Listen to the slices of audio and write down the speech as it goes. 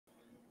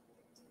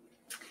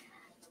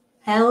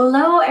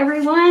Hello,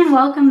 everyone.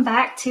 Welcome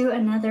back to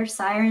another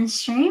Sirens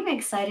stream.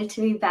 Excited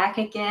to be back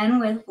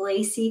again with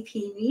Lacey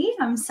Pevey.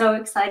 I'm so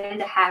excited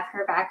to have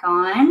her back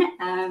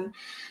on.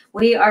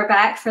 We are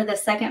back for the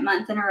second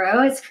month in a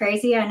row. It's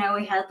crazy. I know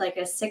we had like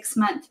a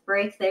 6-month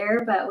break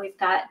there, but we've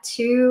got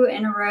 2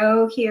 in a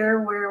row here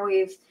where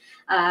we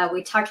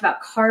talked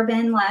about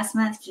Carbon last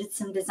month, did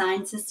some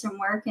design system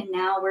work, and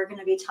now we're going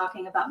to be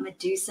talking about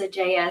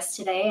MedusaJS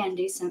today and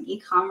do some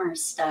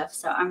e-commerce stuff.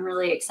 So I'm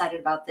really excited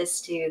about this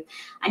too.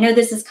 I know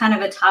this is kind of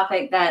a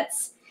topic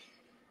that's,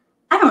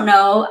 I don't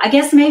know, I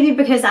guess maybe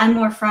because I'm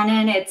more front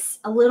end, it's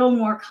a little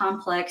more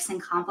complex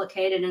and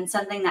complicated and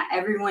something that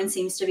everyone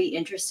seems to be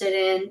interested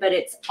in, but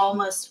it's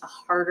almost a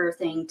harder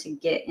thing to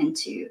get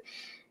into.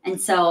 And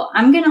so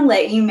I'm going to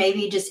let you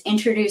maybe just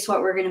introduce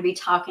what we're going to be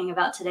talking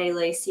about today,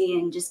 Lacey,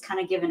 and just kind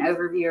of give an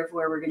overview of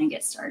where we're going to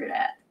get started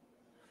at.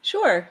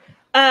 Sure.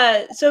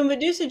 So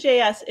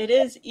MedusaJS, it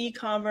is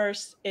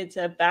e-commerce. It's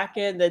a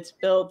backend that's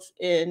built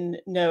in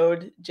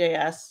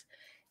Node.js.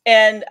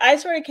 And I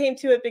sort of came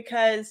to it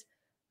because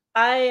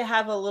I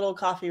have a little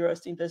coffee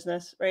roasting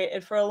business, right?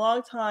 And for a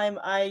long time,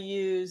 I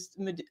used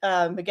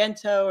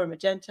Magento or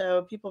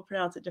Magento. People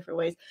pronounce it different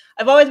ways.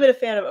 I've always been a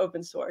fan of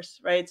open source,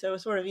 right? So it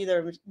was sort of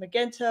either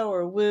Magento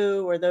or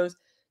Woo or those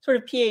sort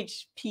of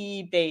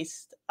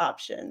PHP-based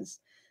options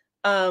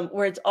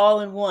where it's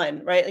all in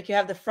one, right? Like you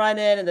have the front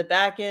end and the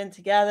back end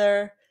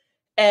together.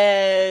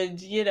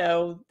 And,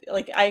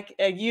 like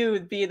you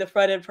would be the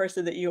front end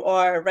person that you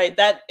are, right?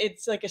 That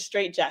it's like a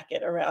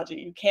straitjacket around you.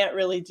 You can't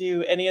really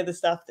do any of the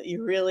stuff that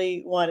you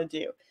really want to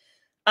do.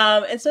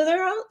 And so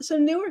there are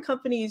some newer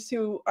companies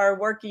who are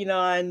working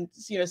on,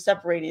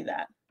 separating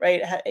that,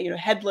 right?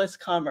 Headless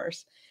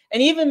commerce.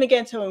 And even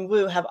Magento and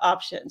Woo have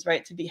options,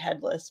 right, to be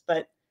headless,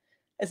 but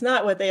it's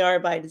not what they are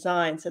by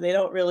design. So they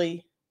don't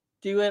really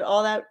do it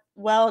all that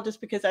well, just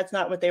because that's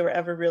not what they were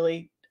ever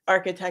really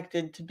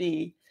architected to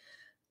be.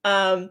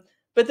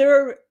 But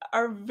there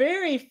are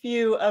very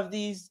few of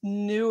these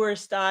newer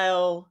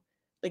style,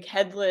 like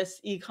headless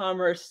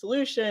e-commerce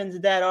solutions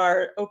that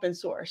are open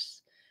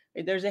source.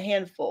 Right? There's a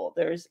handful.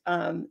 There's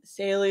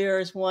Sailor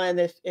is one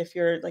if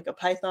you're like a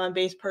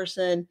Python-based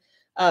person.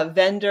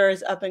 Vendor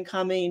is up and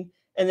coming.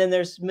 And then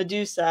there's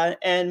Medusa.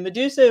 And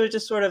Medusa was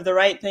just sort of the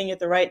right thing at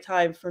the right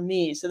time for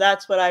me. So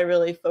that's what I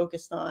really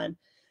focused on.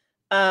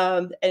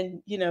 And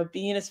being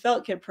a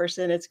SvelteKit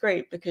person, it's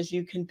great because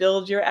you can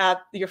build your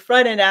app, your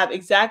front end app,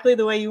 exactly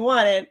the way you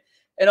want it,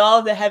 and all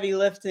of the heavy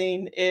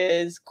lifting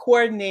is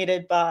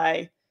coordinated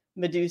by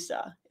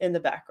Medusa in the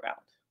background.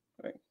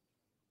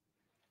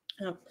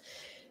 Right.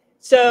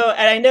 So,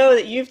 and I know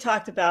that you've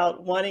talked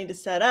about wanting to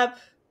set up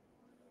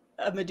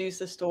a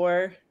Medusa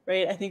store,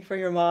 right? I think for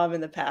your mom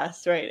in the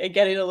past, right, and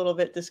getting a little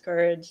bit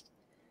discouraged.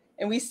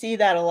 And we see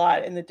that a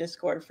lot in the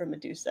Discord for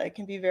Medusa. It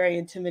can be very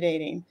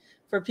intimidating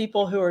for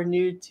people who are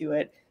new to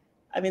it.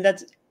 I mean,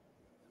 that's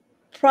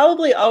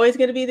probably always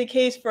going to be the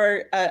case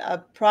for a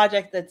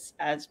project that's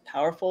as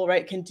powerful,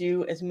 right? Can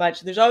do as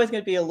much. There's always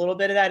going to be a little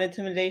bit of that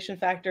intimidation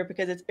factor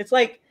because it's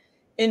like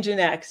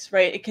Nginx,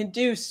 right? It can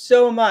do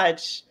so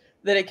much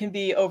that it can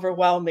be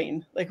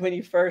overwhelming. Like when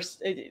you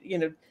first,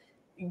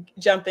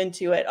 jump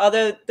into it.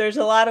 Although there's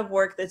a lot of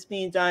work that's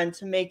being done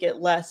to make it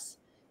less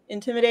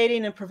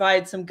intimidating and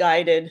provide some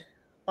guided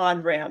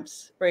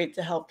on-ramps, right,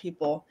 to help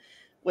people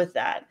with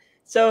that.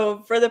 So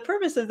for the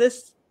purpose of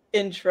this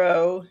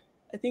intro,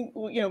 I think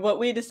what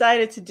we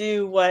decided to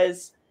do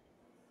was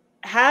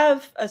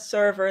have a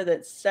server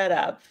that's set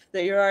up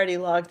that you're already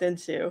logged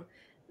into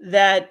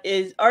that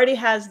is already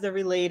has the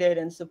related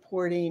and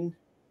supporting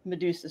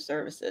Medusa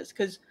services.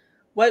 Because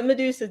what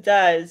Medusa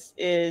does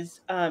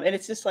is, and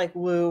it's just like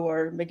Woo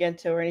or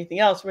Magento or anything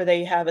else, where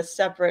they have a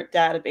separate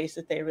database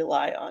that they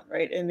rely on,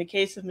 right? In the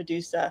case of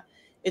Medusa,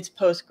 it's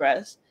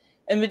Postgres.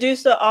 And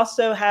Medusa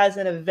also has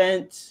an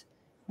event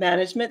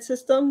management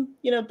system,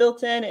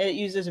 built in. It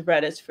uses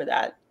Redis for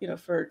that,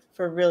 for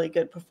really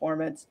good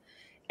performance.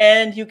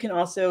 And you can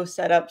also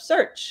set up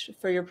search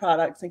for your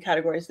products and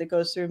categories that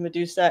goes through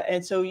Medusa.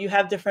 And so you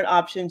have different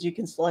options you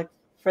can select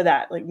for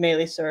that, like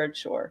Melee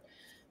Search or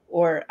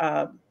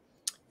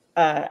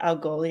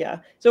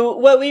Algolia. So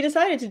what we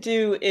decided to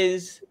do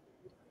is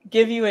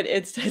give you an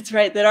instance,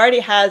 right, that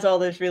already has all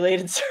those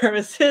related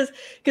services,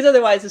 because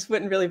otherwise this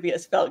wouldn't really be a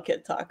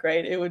SvelteKit talk,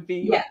 right? It would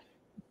be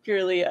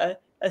purely a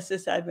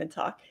sysadmin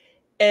talk.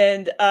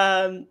 And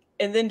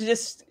then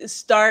just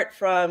start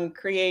from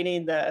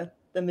creating the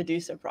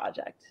Medusa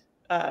project,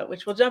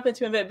 which we'll jump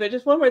into in a bit. But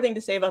just one more thing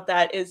to say about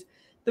that is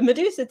the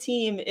Medusa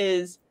team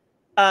is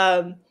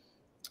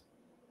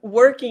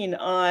working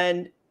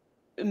on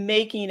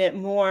making it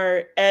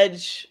more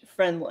edge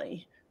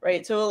friendly,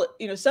 right? So,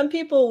 some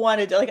people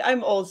wanted to, like,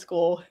 I'm old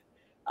school.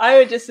 I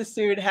would just as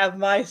soon have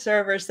my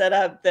server set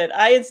up that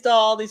I install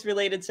all these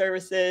related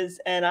services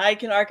and I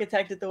can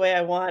architect it the way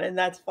I want, and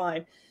that's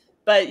fine.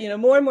 But,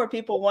 more and more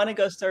people want to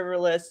go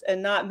serverless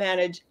and not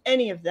manage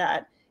any of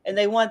that. And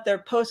they want their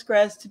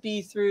Postgres to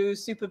be through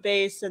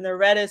Supabase and their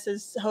Redis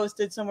is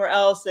hosted somewhere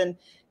else. And,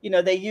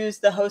 they use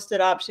the hosted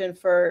option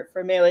for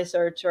Melee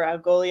Search or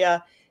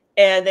Algolia.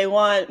 And they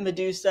want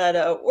Medusa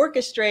to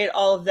orchestrate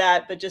all of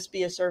that, but just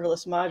be a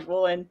serverless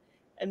module.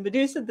 And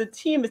Medusa, the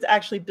team is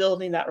actually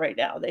building that right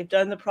now. They've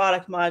done the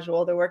product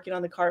module, they're working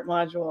on the cart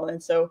module.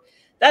 And so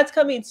that's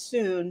coming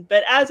soon.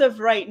 But as of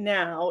right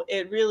now,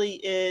 it really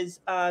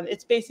is,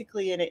 it's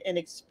basically an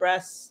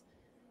express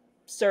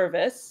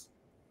service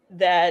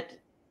that,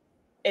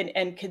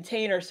 and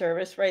container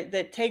service, right,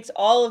 that takes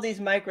all of these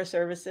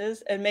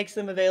microservices and makes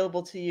them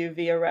available to you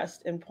via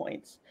REST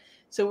endpoints.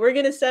 So we're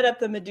going to set up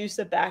the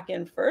Medusa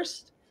backend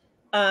first,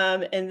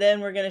 and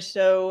then we're going to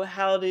show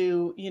how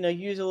to,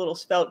 use a little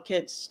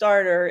SvelteKit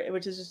starter,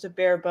 which is just a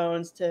bare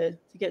bones to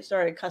get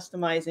started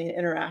customizing and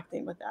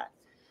interacting with that.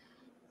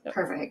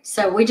 Perfect.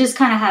 So we just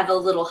kind of have a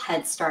little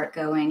head start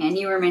going. And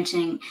you were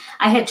mentioning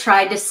I had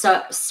tried to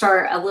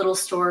start a little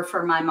store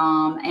for my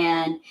mom,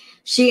 and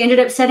she ended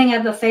up setting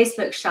up a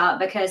Facebook shop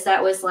because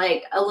that was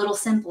like a little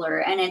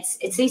simpler. And it's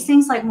these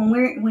things like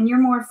when you're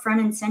more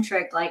front end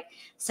centric, like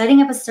setting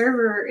up a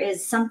server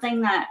is something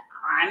that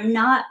I'm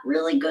not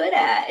really good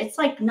at. It's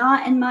like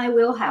not in my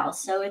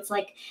wheelhouse. So it's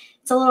like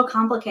it's a little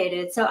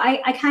complicated. So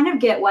I kind of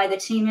get why the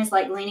team is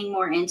like leaning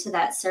more into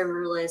that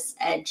serverless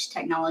edge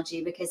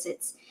technology, because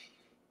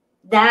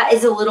that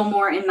is a little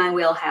more in my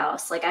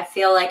wheelhouse. Like I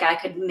feel like I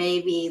could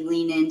maybe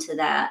lean into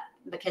that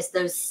because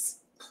those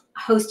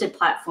hosted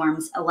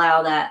platforms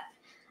allow that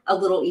a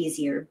little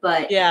easier.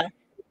 But yeah,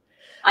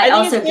 I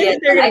also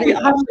get that I could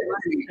probably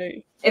learn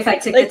it if I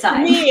took the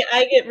time. For me,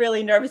 I get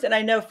really nervous, and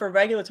I know for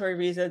regulatory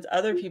reasons,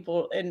 other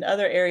people in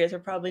other areas are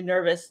probably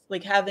nervous,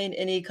 like having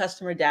any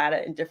customer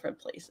data in different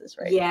places,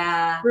 right?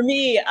 Yeah. For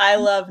me, I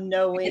love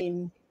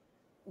knowing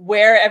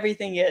where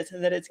everything is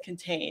and that it's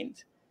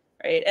contained.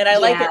 Right. And I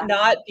like it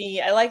not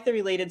being, I like the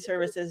related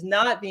services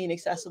not being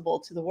accessible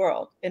to the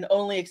world and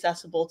only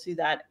accessible to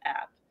that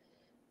app.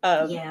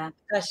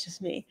 That's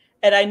just me.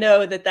 And I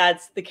know that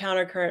that's the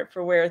countercurrent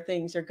for where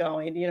things are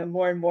going.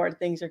 More and more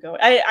things are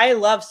going. I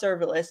love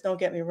serverless. Don't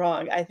get me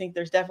wrong. I think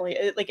there's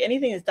definitely like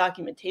anything that's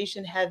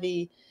documentation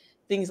heavy,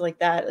 things like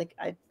that. Like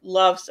I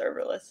love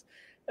serverless.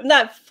 I'm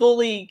not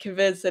fully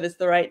convinced that it's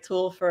the right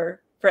tool for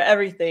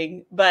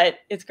everything, but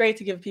it's great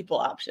to give people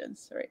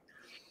options, right?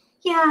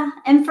 Yeah.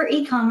 And for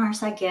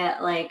e-commerce, I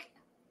get like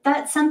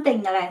that's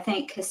something that I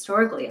think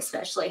historically,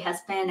 especially,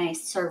 has been a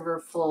server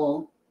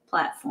full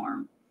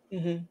platform.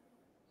 Mm-hmm.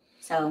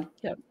 So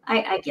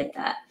I get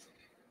that.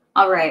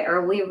 All right.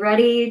 Are we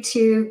ready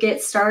to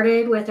get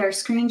started with our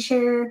screen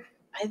share?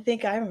 I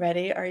think I'm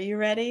ready. Are you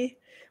ready?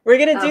 We're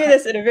going to do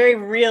this in a very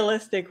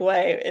realistic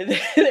way.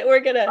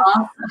 We're going to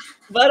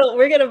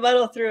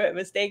muddle through it,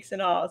 mistakes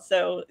and all.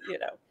 So,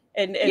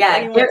 and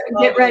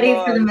get ready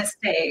for the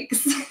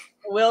mistakes.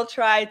 We'll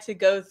try to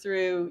go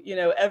through,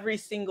 every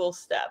single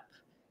step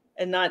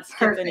and not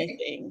skip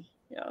anything.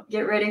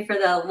 Get ready for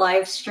the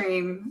live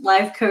stream,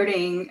 live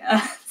coding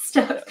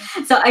stuff.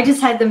 So I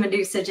just had the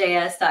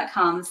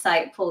MedusaJS.com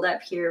site pulled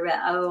up here, but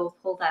I will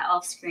pull that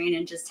off screen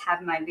and just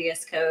have my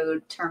VS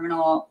Code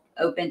terminal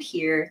opened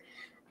here.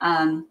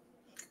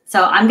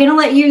 So I'm going to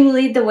let you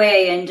lead the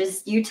way and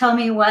just you tell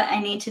me what I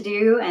need to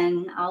do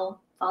and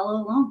I'll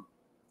follow along.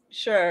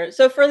 Sure.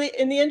 So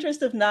in the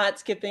interest of not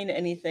skipping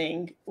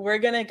anything, we're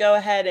going to go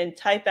ahead and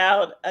type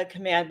out a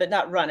command, but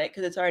not run it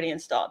because it's already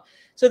installed.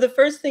 So the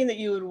first thing that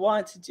you would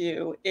want to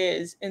do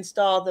is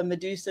install the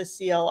Medusa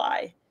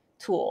CLI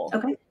tool.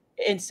 Okay.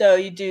 And so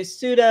you do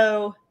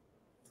sudo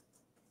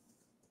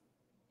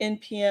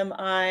npm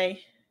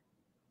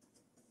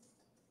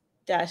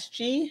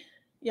i-g.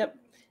 Yep.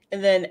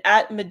 And then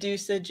at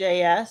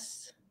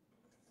MedusaJS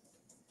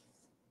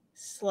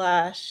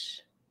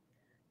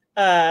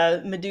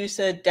 /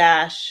 Medusa-CLI.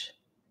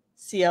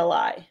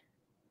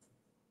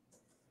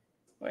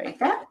 Right. Like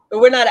that? But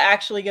we're not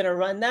actually going to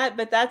run that,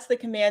 but that's the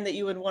command that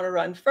you would want to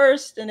run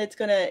first, and it's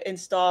going to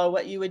install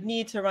what you would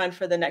need to run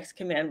for the next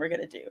command we're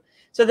going to do.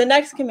 So the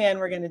next command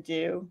we're going to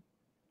do.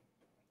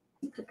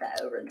 Put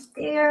that over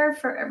there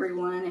for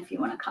everyone if you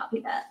want to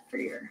copy that for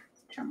your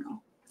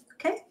terminal.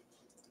 Okay.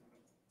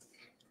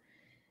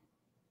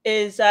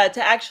 Is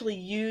to actually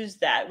use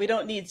that. We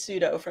don't need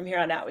sudo from here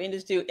on out. We can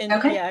just do npx.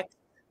 Okay.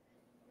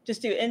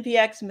 Just do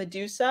npx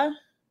Medusa.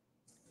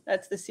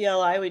 That's the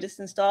CLI we just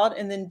installed.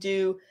 And then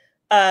do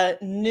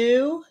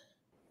new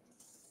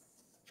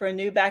for a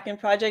new backend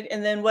project.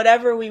 And then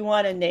whatever we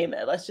want to name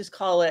it. Let's just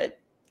call it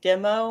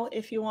demo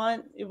if you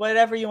want.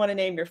 Whatever you want to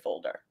name your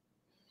folder.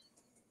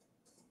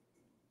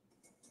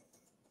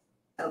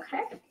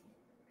 Okay.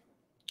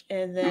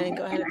 And then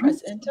go ahead and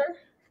press enter.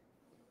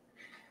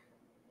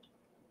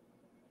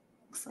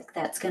 Looks like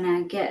that's going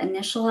to get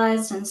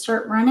initialized and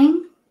start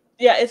running.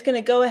 Yeah, it's going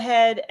to go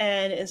ahead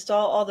and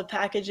install all the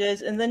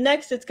packages. And then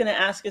next, it's going to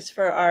ask us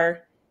for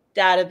our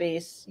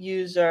database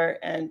user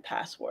and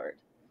password,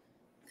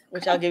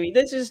 which I'll give you.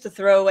 This is just a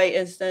throwaway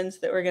instance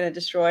that we're going to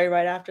destroy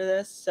right after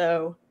this.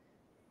 So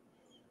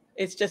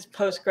it's just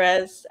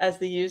Postgres as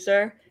the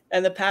user,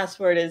 and the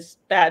password is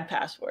bad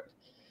password.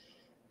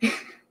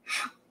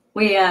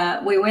 We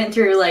went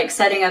through like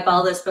setting up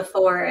all this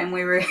before, and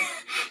we were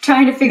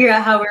trying to figure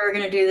out how we were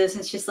going to do this.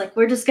 It's just like,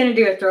 we're just going to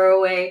do a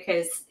throwaway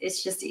because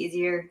it's just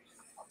easier.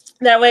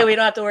 That way we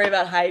don't have to worry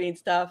about hiding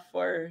stuff.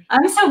 Or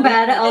I'm so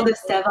bad at all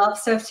this DevOps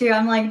stuff too.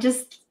 I'm like,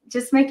 just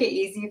make it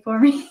easy for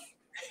me.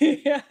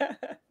 Yeah.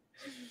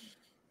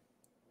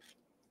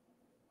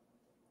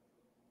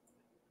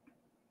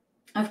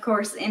 Of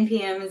course,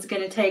 NPM is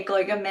going to take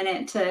like a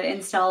minute to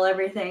install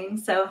everything.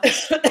 So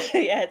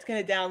yeah, it's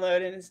going to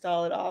download and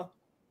install it all.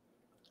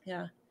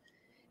 Yeah.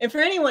 And for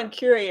anyone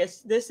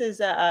curious, this is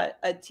a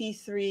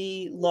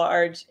T3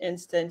 large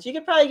instance. You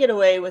could probably get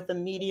away with a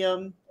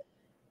medium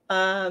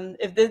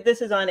if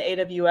this is on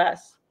AWS.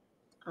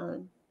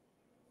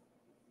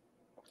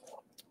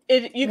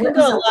 You can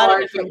go a lot of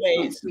different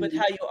ways with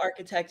how you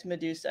architect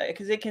Medusa,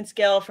 because it can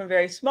scale from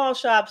very small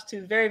shops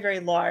to very, very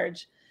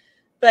large.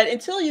 But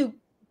until you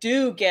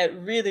do get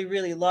really,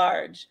 really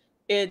large,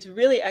 it's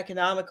really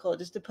economical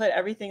just to put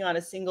everything on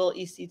a single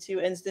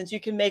EC2 instance. You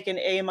can make an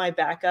AMI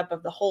backup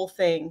of the whole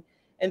thing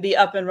and be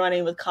up and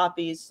running with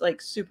copies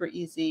like super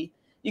easy.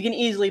 You can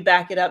easily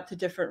back it up to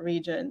different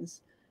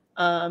regions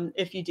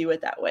if you do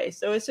it that way.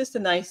 So it's just a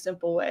nice,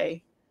 simple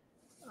way.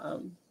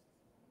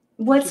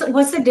 What's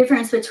the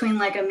difference between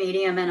like a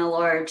medium and a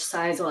large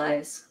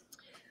size-wise?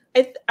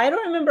 I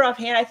don't remember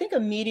offhand. I think a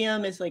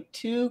medium is like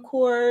 2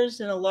 cores,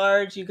 and a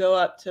large you go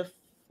up to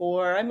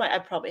 4. I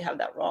probably have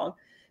that wrong.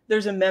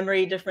 There's a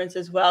memory difference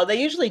as well.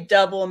 They usually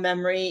double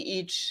memory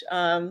each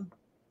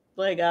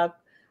leg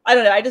up. I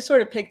don't know. I just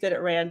sort of picked it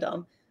at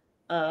random.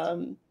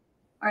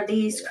 Are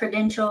these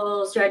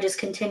credentials? Do I just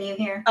continue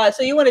here?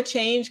 So you want to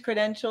change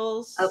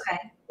credentials. Okay.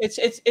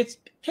 It's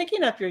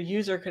picking up your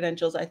user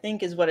credentials, I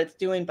think, is what it's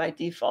doing by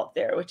default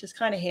there, which is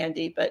kind of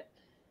handy. But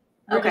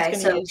okay,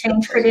 so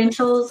change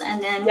credentials,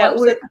 and then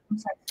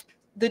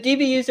the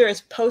DB user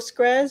is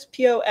Postgres,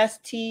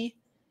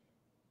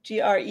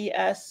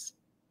 POSTGRES.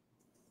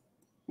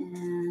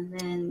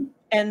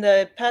 And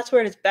the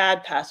password is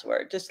bad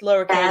password, just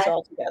lowercase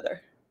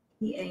altogether.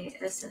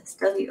 PASSWORD.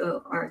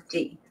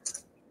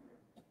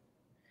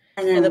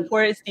 And the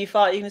port is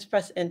default. You can just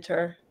press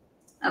enter.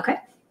 Okay.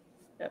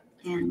 Yep.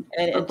 And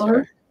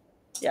enter.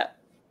 Yeah.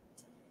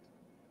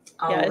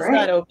 Yeah, it's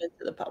not open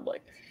to the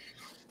public.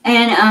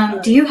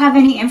 And do you have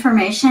any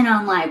information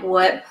on like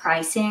what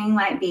pricing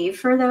might be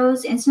for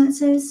those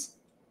instances?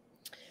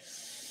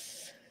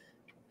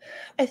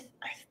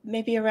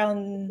 Maybe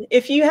around,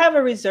 if you have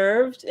a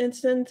reserved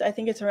instance, I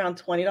think it's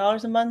around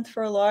 $20 a month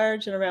for a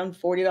large and around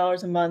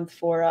 $40 a month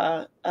for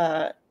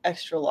a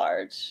extra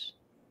large.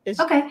 It's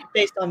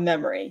based on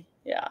memory.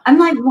 Yeah. I'm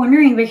like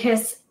wondering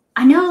because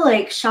I know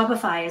like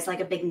Shopify is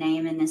like a big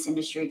name in this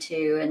industry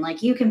too. And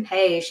like you can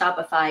pay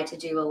Shopify to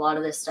do a lot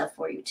of this stuff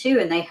for you too.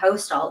 And they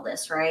host all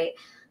this, right?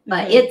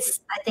 But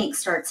it's, I think,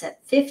 starts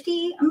at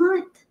 $50 a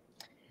month.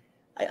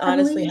 I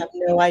honestly have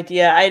no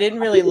idea. I didn't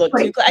really look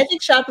too close. I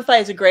think Shopify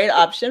is a great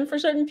option for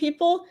certain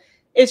people.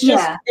 It's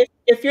just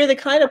if you're the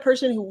kind of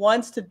person who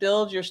wants to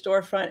build your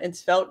storefront in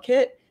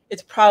SvelteKit,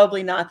 it's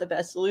probably not the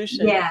best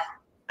solution. Yeah.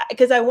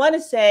 Because I want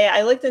to say,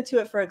 I looked into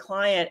it for a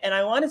client, and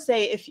I want to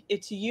say if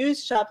to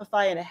use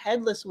Shopify in a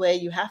headless way,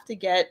 you have to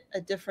get a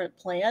different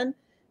plan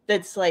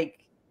that's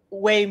like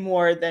way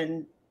more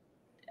than,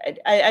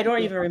 I don't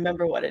even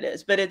remember what it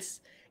is, but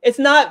it's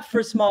not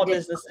for small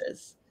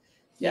businesses.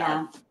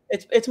 Yeah.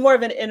 It's more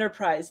of an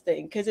enterprise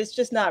thing because it's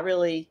just not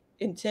really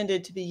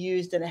intended to be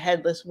used in a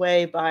headless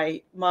way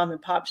by mom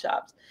and pop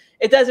shops.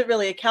 It doesn't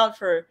really account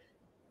for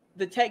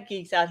the tech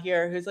geeks out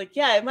here who's like,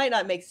 yeah, it might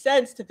not make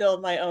sense to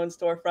build my own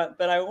storefront,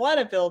 but I want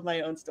to build my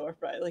own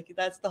storefront. Like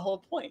that's the whole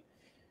point.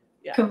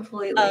 Yeah,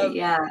 completely.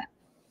 Yeah.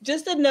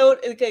 Just a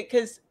note,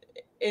 because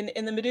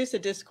in the Medusa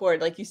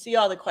Discord, like you see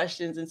all the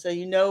questions, and so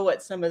you know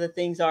what some of the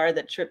things are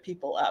that trip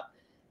people up.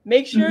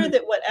 Make sure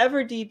that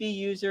whatever DB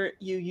user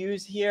you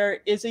use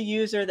here is a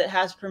user that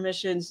has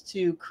permissions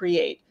to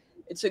create.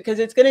 It's because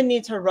it's going to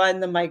need to run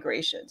the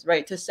migrations,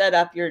 right, to set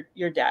up your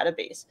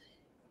database.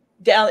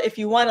 If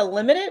you want to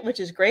limit it,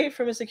 which is great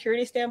from a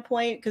security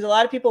standpoint, because a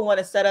lot of people want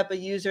to set up a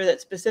user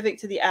that's specific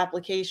to the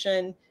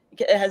application.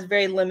 It has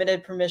very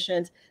limited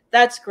permissions.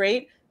 That's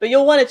great, but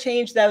you'll want to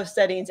change those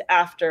settings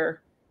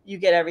after you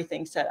get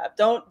everything set up.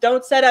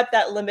 Don't set up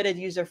that limited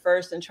user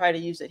first and try to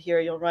use it here.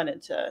 You'll run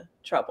into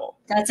trouble.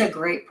 That's a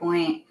great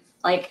point.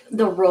 Like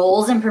the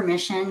roles and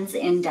permissions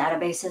in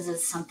databases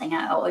is something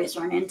I always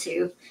run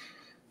into.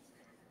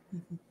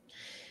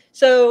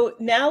 So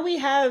now we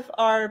have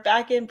our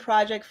backend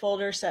project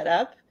folder set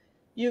up.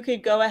 You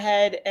could go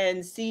ahead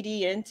and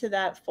CD into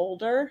that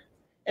folder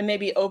and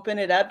maybe open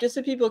it up just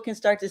so people can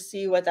start to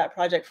see what that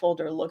project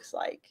folder looks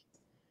like.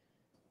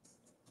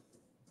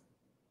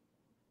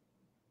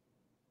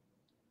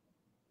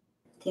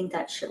 I think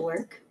that should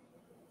work.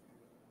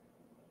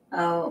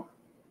 Oh,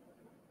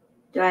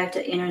 do I have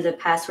to enter the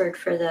password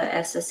for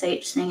the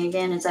SSH thing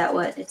again? Is that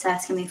what it's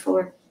asking me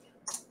for?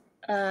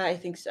 I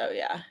think so,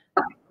 yeah.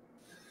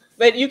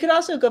 But you could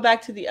also go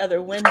back to the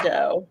other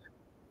window,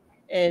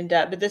 and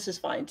but this is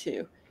fine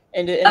too,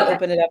 and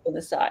open it up on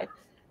the side.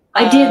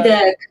 I did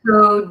the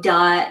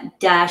code-r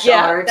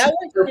that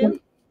one,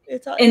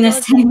 it's in the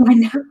same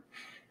window.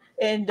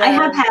 And I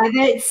have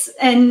habits,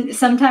 and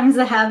sometimes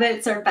the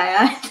habits are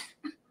bad.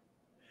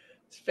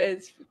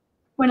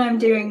 when I'm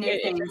doing new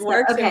If things. it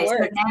works, Okay, it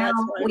works. so now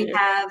we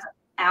have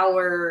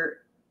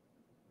our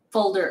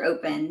folder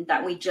open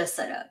that we just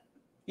set up.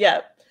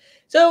 Yeah.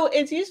 So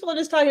it's useful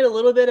just talking a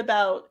little bit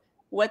about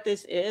what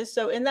this is.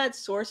 So in that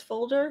source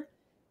folder,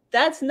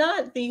 that's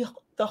not the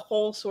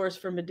whole source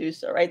for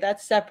Medusa, right?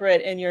 That's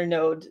separate in your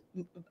Node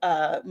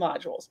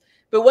modules.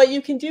 But what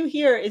you can do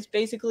here is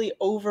basically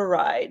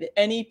override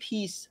any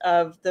piece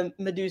of the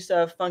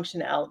Medusa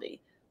functionality.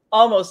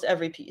 Almost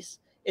every piece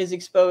is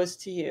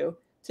exposed to you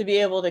to be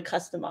able to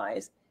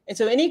customize. And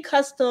so any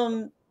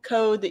custom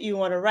code that you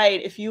want to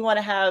write, if you want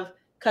to have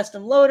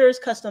custom loaders,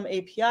 custom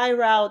API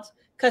routes,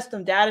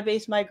 custom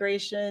database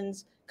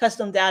migrations,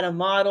 custom data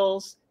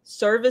models,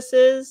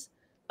 services,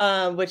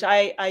 which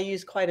I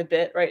use quite a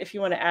bit, right? If you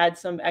want to add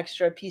some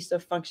extra piece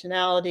of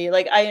functionality,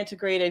 like I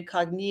integrated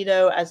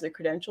Cognito as the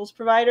credentials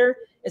provider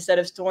instead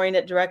of storing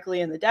it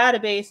directly in the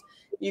database.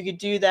 You could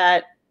do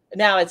that.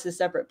 Now it's a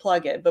separate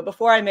plugin. But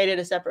before I made it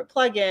a separate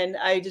plugin,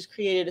 I just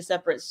created a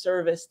separate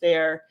service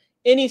there.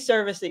 Any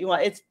service that you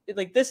want. It's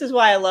like, this is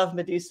why I love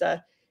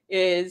Medusa,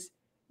 is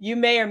you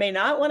may or may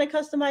not want to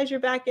customize your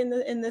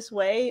backend in this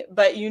way,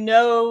 but you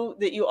know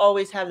that you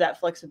always have that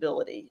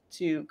flexibility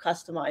to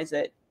customize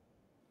it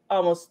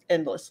almost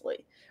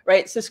endlessly,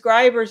 right?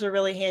 Subscribers are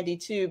really handy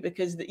too,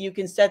 because you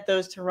can set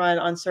those to run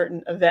on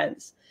certain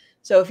events.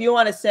 So if you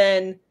want to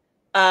send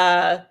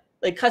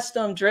like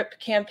custom drip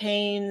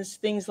campaigns,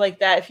 things like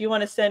that, if you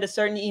want to send a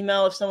certain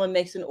email if someone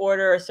makes an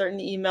order, a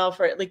certain email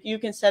for it, like you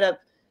can set up,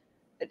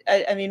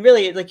 I mean,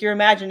 really, like your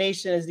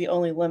imagination is the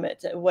only limit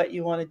to what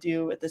you want to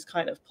do with this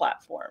kind of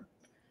platform.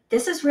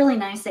 This is really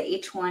nice that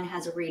each one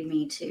has a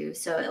README too.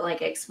 So it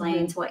like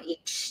explains what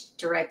each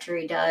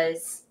directory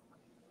does.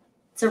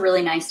 It's a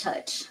really nice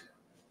touch.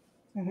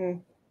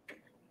 And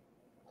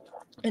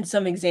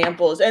some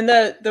examples. And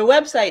the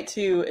website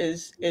too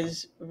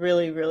is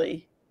really,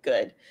 really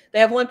good. They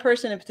have one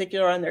person in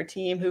particular on their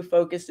team who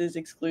focuses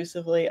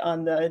exclusively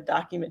on the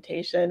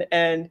documentation.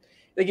 And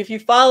like if you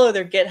follow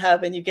their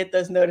GitHub and you get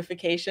those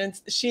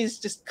notifications, she's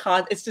just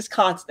it's just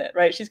constant,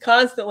 right? She's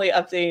constantly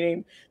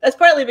updating. That's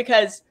partly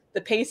because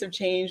the pace of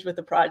change with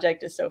the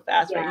project is so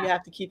fast, right? You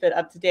have to keep it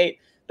up to date.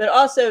 But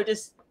also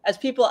just as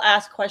people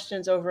ask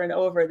questions over and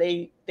over,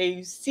 they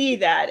see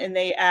that and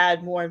they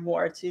add more and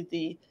more to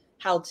the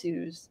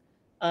how-tos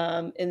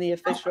in the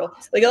official.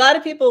 Like a lot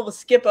of people will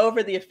skip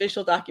over the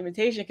official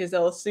documentation because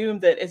they'll assume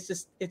that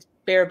it's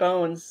bare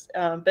bones,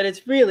 but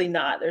it's really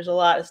not. There's a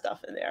lot of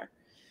stuff in there.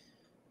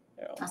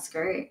 That's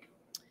great.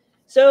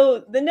 So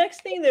the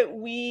next thing that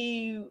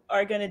we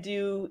are going to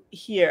do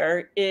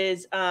here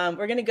is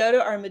we're going to go to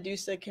our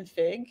Medusa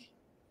config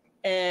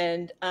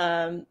and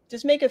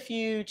just make a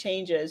few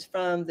changes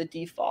from the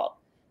default.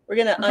 We're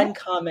going to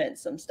uncomment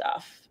some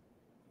stuff.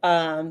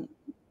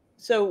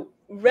 So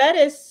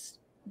Redis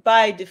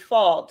by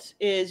default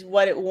is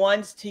what it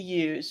wants to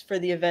use for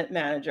the event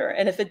manager.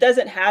 And if it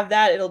doesn't have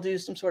that, it'll do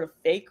some sort of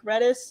fake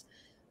Redis,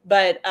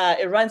 but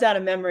it runs out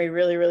of memory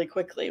really, really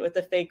quickly with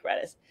the fake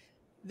Redis.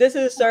 This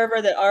is a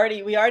server that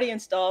we already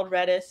installed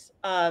Redis.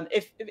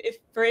 If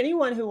for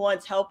anyone who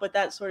wants help with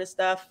that sort of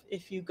stuff,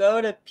 if you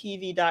go to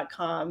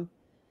pevey.com,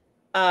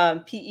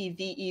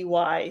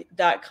 pevey.com,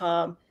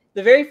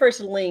 the very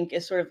first link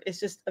is it's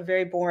just a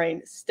very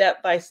boring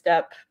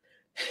step-by-step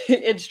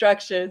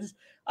instructions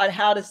on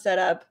how to set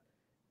up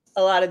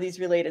a lot of these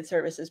related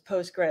services: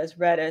 Postgres,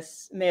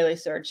 Redis, Melee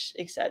Search,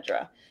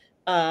 etc.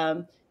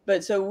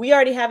 But so we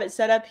already have it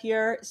set up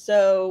here.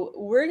 So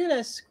we're going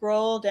to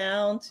scroll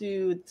down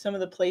to some of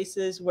the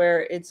places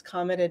where it's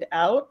commented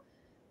out,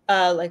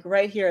 like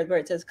right here where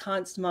it says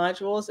const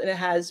modules, and it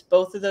has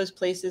both of those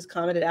places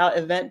commented out: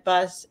 event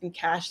bus and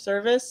cache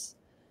service.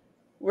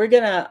 We're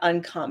going to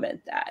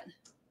uncomment that.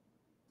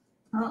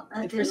 Well,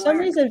 and for some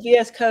reason,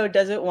 VS Code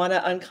doesn't want to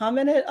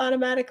uncomment it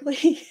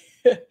automatically.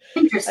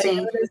 Interesting.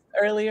 I noticed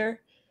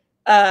earlier.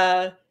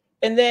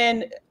 And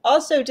then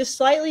also just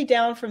slightly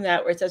down from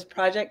that where it says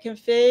project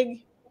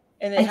config.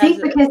 And I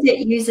think because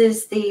it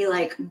uses the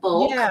like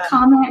bulk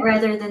comment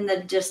rather than the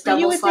just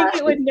double slash. You would think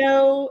it would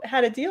know how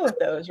to deal with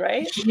those,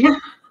 right? Yeah.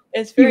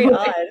 It's very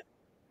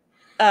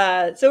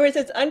odd. So where it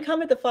says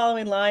uncomment the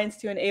following lines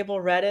to enable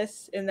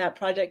Redis in that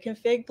project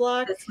config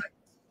block.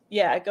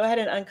 Yeah, go ahead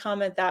and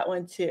uncomment that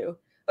one too.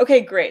 Okay,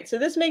 great. So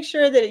this makes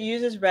sure that it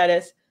uses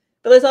Redis.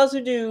 But let's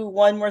also do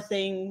one more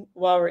thing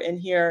while we're in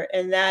here,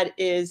 and that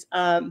is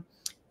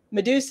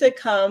Medusa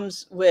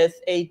comes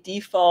with a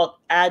default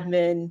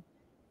admin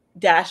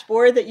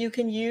dashboard that you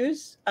can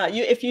use.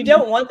 If you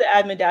don't want the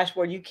admin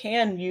dashboard, you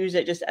can use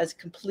it just as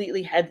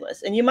completely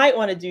headless. And you might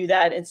want to do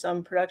that in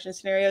some production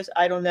scenarios.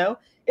 I don't know.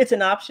 It's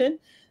an option.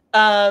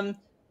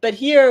 But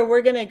here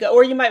we're going to go,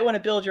 or you might want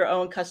to build your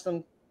own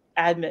custom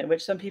admin,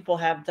 which some people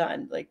have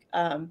done.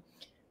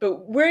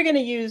 But we're going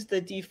to use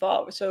the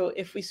default. So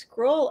if we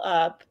scroll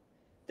up,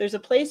 there's a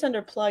place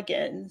under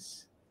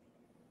plugins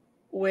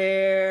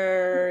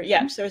where,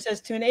 so it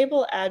says to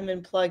enable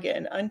admin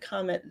plugin,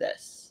 uncomment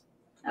this.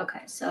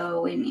 Okay,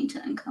 so we need to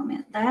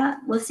uncomment that.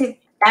 Let's see if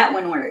that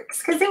one works,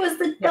 because it was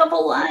the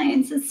double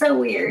lines. It's so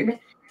weird.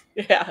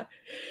 Yeah.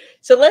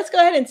 So let's go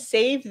ahead and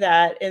save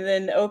that and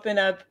then open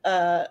up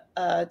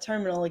a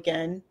terminal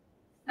again.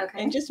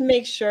 Okay. And just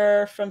make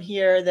sure from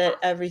here that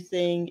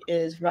everything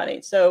is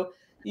running. So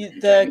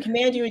the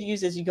command you would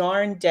use is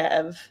yarn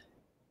dev.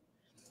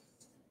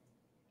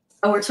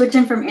 Oh, we're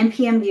switching from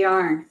npm to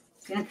yarn.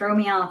 It's going to throw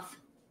me off.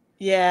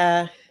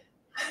 Yeah.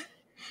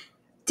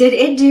 Did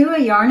it do a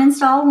yarn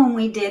install when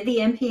we did the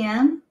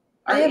npm?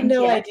 I have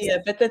no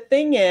idea. But the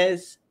thing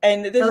is,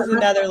 and this is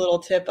another little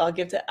tip I'll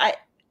give to,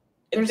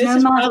 this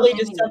is probably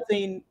just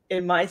something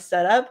in my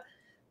setup.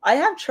 I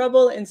have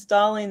trouble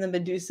installing the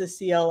Medusa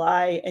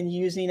CLI and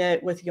using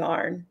it with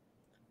yarn.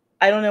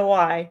 I don't know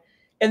why.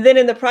 And then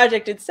in the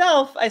project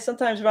itself, I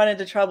sometimes run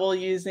into trouble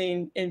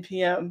using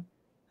npm.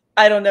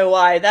 I don't know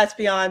why. That's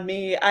beyond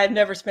me. I've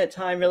never spent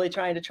time really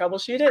trying to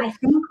troubleshoot it. I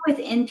think with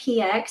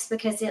npx,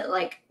 because it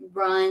like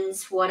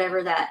runs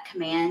whatever that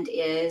command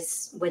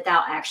is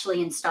without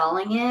actually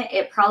installing it,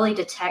 it probably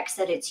detects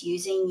that it's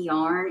using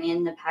yarn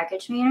in the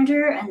package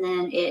manager, and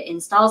then it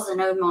installs the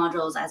node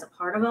modules as a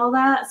part of all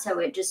that. So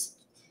it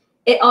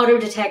auto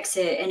detects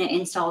it and it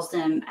installs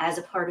them as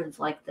a part of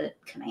like the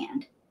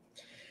command.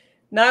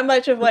 Not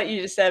much of what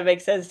you just said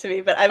makes sense to me,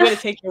 but I'm going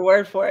to take your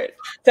word for it.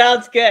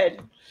 Sounds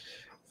good.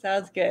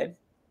 Sounds good.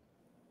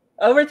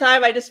 Over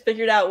time, I just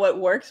figured out what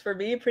works for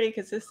me pretty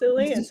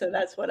consistently, and so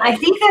that's what I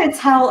think that's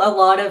how a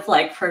lot of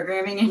like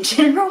programming in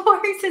general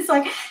works. It's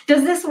like,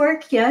 does this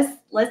work? Yes,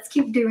 let's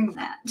keep doing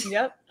that.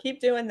 Yep,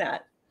 keep doing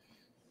that.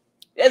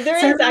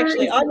 There is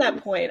actually, on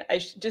that point,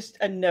 just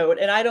a note,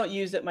 and I don't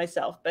use it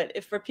myself, but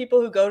if for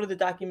people who go to the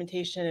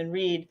documentation and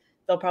read,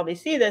 they'll probably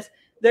see this.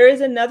 There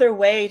is another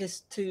way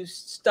to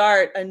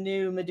start a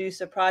new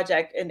Medusa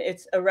project, and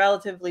it's a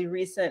relatively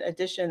recent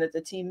addition that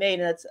the team made,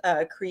 and that's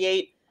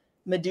create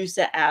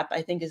Medusa app,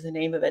 I think is the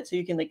name of it. So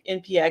you can like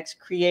npx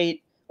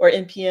create or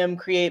npm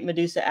create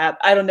Medusa app.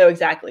 I don't know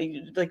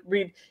exactly. Like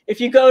read,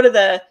 if you go to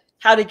the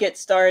how to get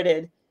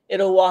started,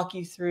 it'll walk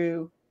you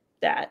through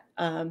that.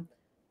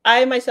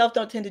 I myself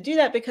don't tend to do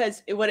that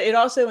because it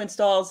also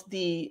installs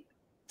the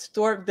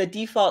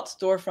default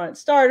storefront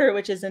starter,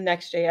 which is a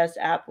Next.js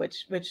app,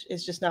 which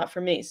is just not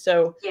for me.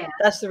 So yeah,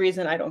 that's the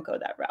reason I don't go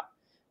that route.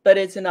 But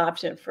it's an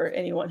option for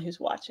anyone who's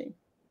watching.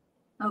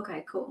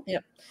 Okay, cool.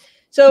 Yep.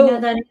 So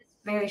that is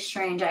very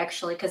strange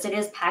actually, because it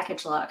is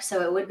package lock,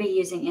 so it would be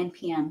using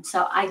npm.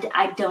 So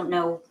I don't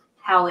know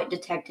how it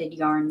detected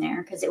yarn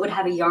there, because it would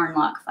have a yarn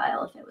lock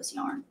file if it was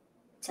yarn.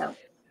 So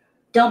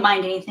don't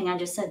mind anything I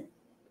just said.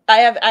 I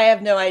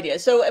have no idea.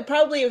 So it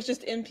was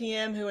just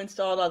npm who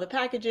installed all the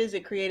packages.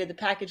 It created the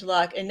package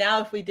lock, and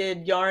now if we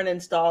did yarn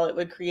install, it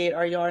would create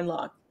our yarn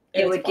lock.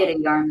 It would get a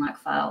yarn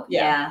lock file.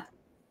 Yeah.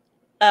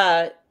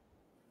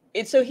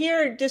 So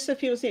here, just so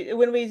people see,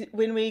 when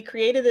we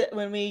created it,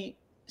 when we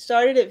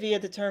started it via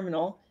the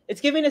terminal, it's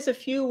giving us a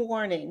few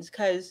warnings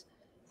because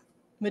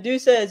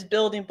Medusa is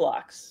building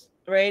blocks,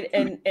 right?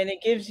 And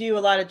it gives you a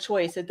lot of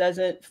choice. It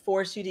doesn't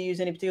force you to use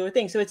any particular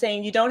thing. So it's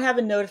saying you don't have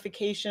a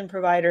notification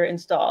provider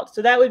installed.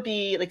 So that would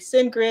be like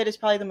SendGrid is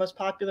probably the most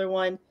popular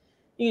one.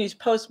 You can use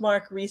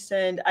Postmark,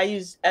 Resend. I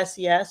use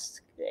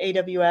SES,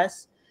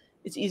 AWS.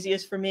 It's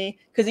easiest for me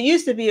because it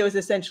used to be it was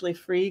essentially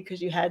free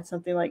because you had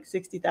something like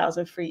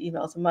 60,000 free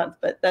emails a month,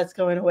 but that's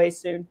going away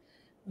soon.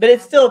 But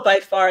it's still by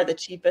far the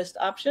cheapest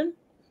option.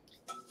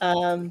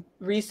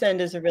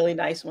 Resend is a really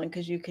nice one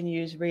because you can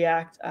use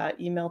React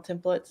email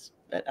templates.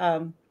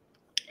 But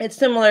it's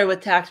similar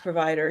with tax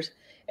providers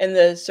and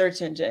the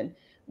search engine.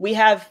 We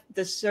have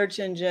the search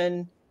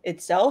engine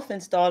itself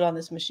installed on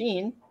this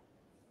machine,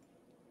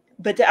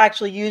 but to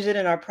actually use it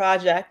in our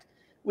project,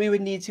 we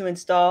would need to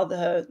install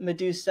the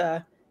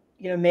Medusa,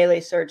 Melee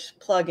Search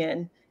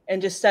plugin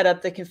and just set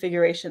up the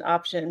configuration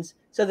options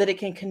so that it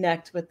can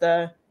connect with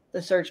the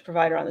search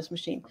provider on this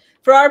machine.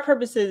 For our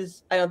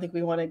purposes, I don't think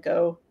we want to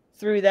go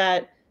through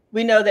that.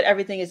 We know that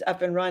everything is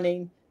up and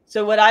running.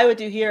 So what I would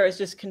do here is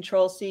just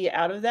Control-C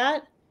out of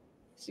that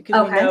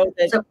because we know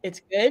that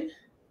it's good.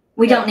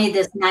 We don't need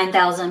this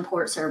 9,000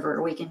 port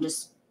server. We can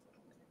just...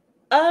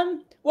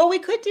 Well, we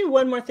could do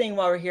one more thing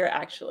while we're here,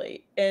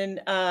 actually.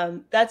 And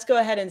that's go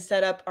ahead and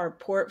set up our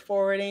port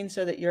forwarding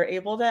so that you're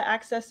able to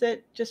access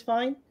it just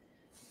fine.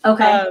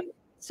 Okay.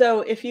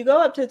 So if you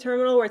go up to the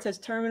terminal where it says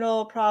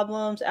terminal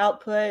problems,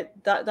 output, ...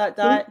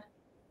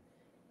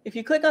 If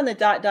you click on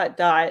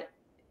the ...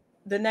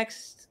 the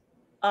next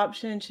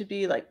option should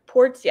be like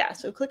ports. Yeah.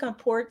 So click on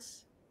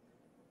ports.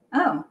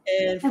 Oh.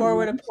 And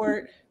forward a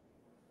port.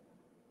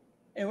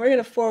 And we're going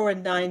to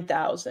forward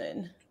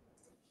 9,000.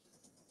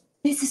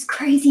 This is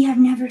crazy. I've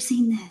never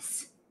seen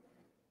this.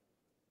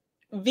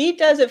 Veep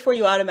does it for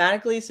you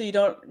automatically, so you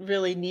don't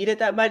really need it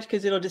that much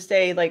because it'll just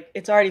say like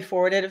it's already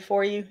forwarded it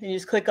for you. And you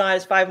just click on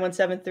it's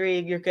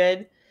 5173, you're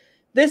good.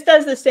 This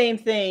does the same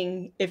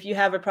thing if you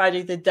have a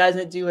project that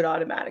doesn't do it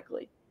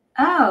automatically.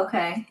 Oh,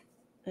 okay.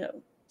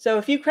 So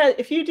if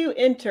you do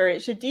enter,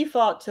 it should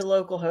default to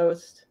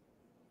localhost.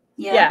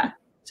 Yeah.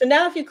 So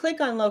now if you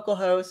click on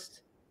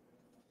localhost,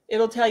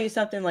 it'll tell you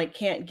something like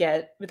can't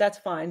get, but that's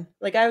fine.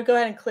 Like I would go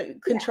ahead and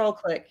click control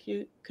click.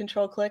 You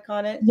control click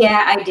on it.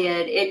 Yeah, I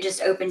did. It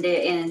just opened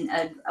it in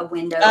a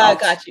window.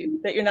 Got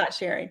you. That you're not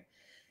sharing.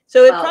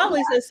 So it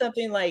probably says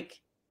something like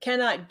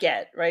cannot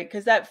get, right?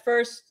 Because that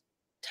first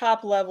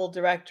top level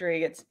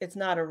directory, it's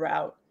not a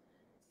route.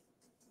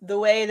 The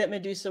way that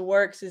Medusa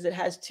works is it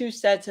has two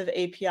sets of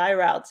API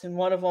routes, and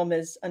one of them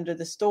is under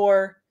the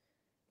store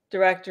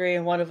directory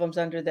and one of them's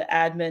under the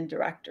admin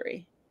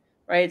directory,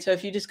 right? So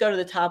if you just go to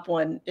the top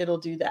one, it'll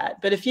do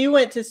that. But if you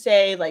went to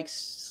say like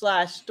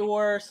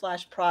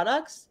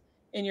 /store/products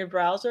in your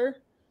browser,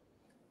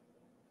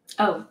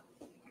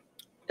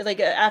 like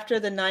after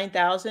the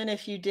 9,000,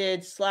 if you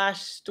did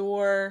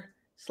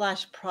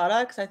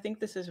 /store/products, I think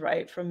this is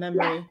right from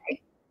memory.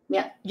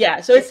 Yeah.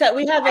 So it's that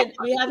we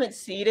haven't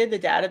seeded the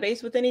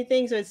database with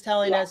anything, so it's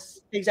telling us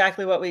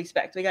exactly what we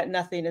expect. We got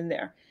nothing in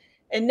there.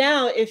 And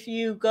now if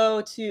you go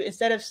to,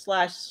 instead of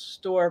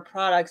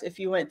 /store/products, if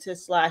you went to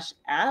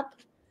 /app,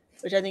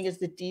 which I think is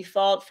the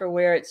default for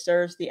where it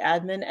serves the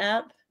admin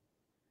app,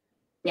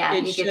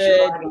 it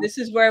should, this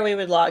is where we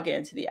would log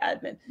into the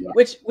admin,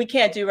 which we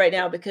can't do right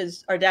now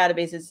because our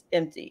database is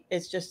empty.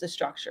 It's just a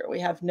structure. We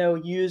have no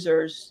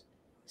users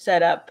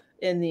set up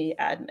in the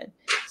admin.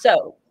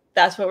 So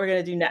that's what we're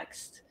going to do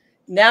next.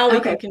 Now we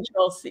can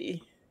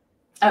Control-C.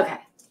 Okay.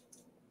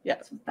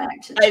 Yeah. So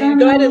back to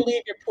go ahead and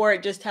leave your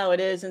port just how it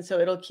is, and so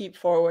it'll keep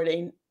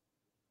forwarding.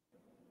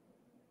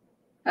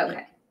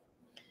 Okay.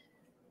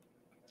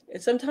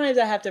 And sometimes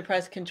I have to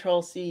press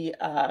Control-C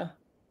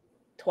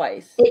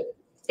twice.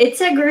 It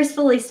said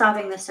gracefully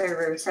stopping the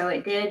server, so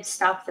it did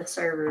stop the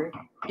server.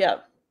 Yeah.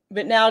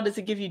 But now does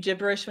it give you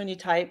gibberish when you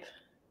type?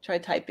 Try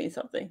typing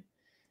something.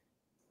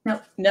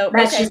 Nope. Nope.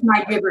 That's just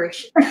my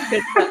gibberish.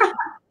 Good stuff.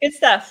 Good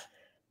stuff.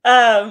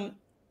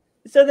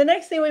 So the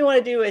next thing we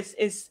want to do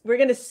is we're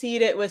going to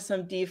seed it with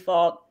some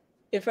default.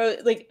 If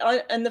like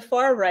on the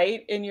far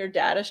right in your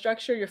data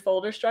structure, your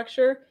folder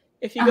structure,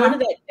 if you go to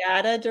that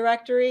data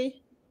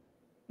directory,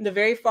 the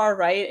very far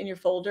right in your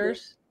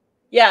folders,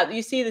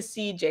 you see the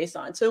seed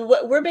JSON. So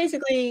what we're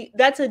basically,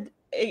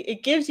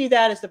 it gives you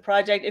that as the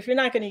project. If you're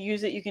not going to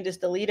use it, you can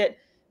just delete it.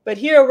 But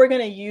here we're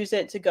going to use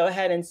it to go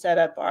ahead and set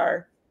up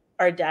our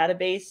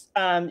database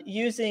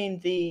using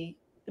the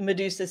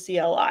Medusa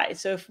CLI.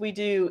 So if we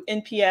do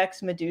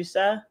npx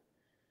Medusa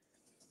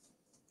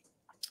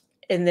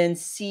and then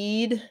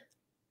seed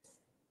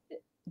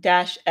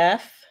 -f.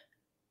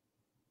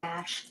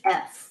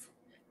 -f.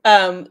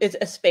 It's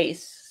a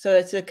space. So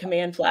it's a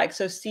command flag.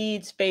 So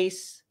seed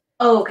space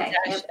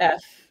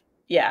 -f.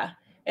 Yeah.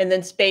 And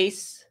then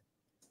space.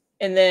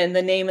 And then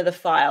the name of the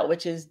file,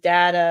 which is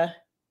data.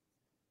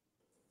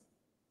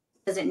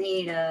 Does it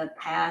need a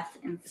path?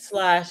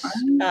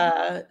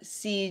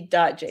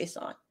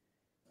 /seed.json.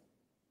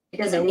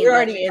 Because we're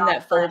already in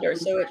that folder,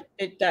 so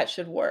that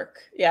should work.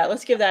 Yeah,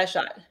 let's give that a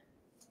shot.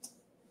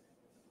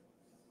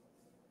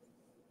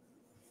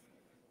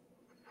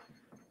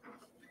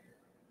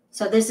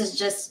 So this is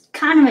just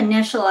kind of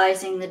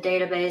initializing the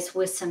database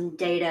with some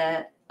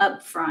data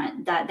up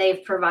front that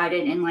they've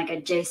provided in like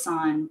a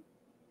JSON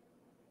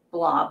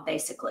blob,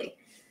 basically.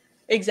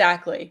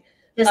 Exactly.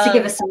 Just to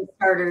give us some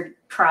starter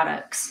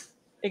products.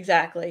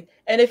 Exactly.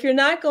 And if you're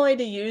not going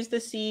to use the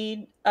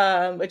seed,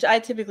 which I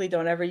typically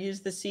don't ever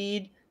use the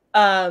seed,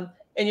 and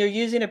you're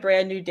using a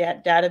brand new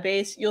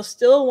database, you'll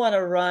still want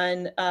to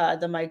run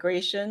the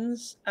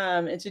migrations.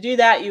 And to do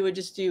that, you would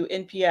just do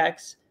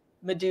npx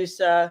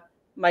Medusa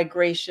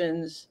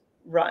migrations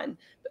run.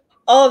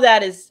 All of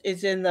that is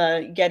in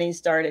the getting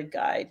started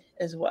guide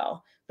as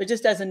well. But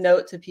just as a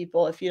note to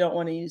people, if you don't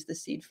want to use the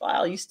seed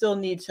file, you still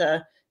need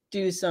to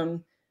do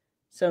some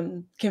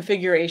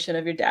configuration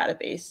of your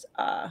database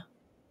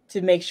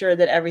to make sure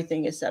that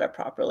everything is set up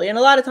properly. And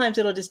a lot of times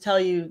it'll just tell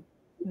you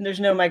there's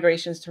no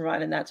migrations to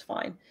run, and that's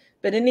fine.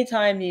 But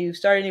anytime you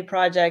start a new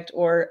project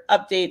or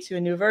update to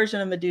a new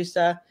version of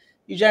Medusa,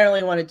 you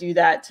generally want to do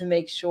that to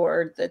make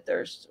sure that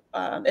there's,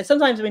 and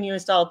sometimes when you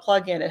install a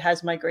plugin, it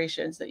has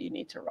migrations that you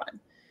need to run.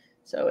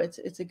 So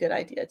it's a good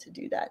idea to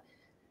do that.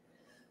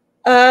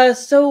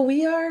 So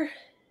we are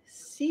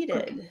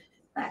seated.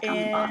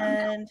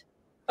 And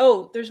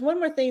there's one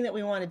more thing that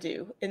we want to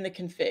do in the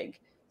config.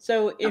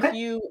 So if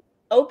you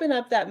open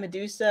up that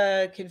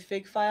Medusa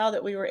config file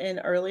that we were in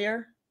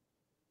earlier,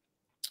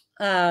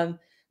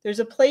 there's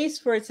a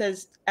place where it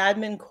says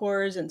admin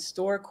cores and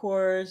store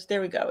cores. There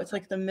we go. It's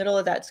like the middle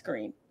of that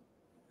screen,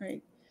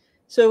 right?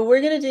 So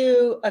we're going to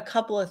do a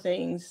couple of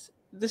things.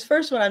 This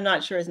first one I'm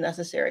not sure is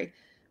necessary,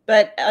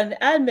 but on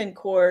admin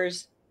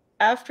cores,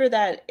 after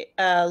that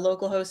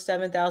localhost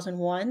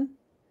 7001,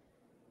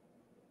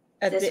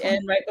 at the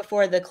end, right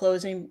before the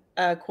closing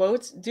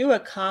quotes, do a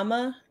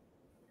comma,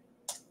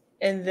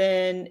 and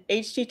then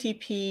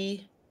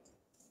http://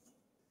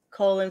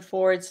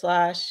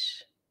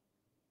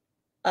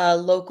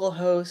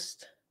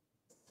 localhost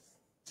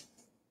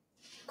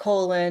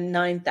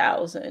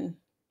 9000.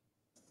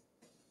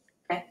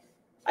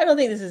 I don't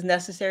think this is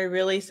necessary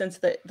really, since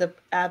the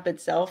app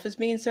itself is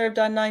being served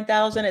on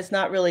 9000. It's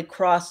not really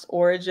cross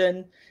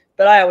origin,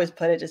 but I always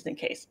put it just in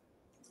case.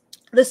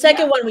 The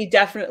second one we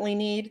definitely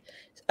need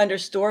under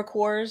store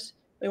cores.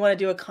 We want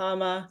to do a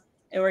comma,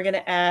 and we're going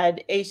to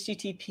add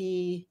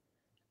http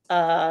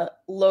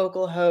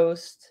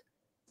localhost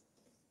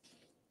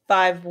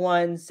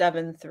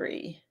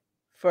 5173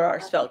 for our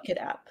SvelteKit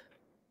app,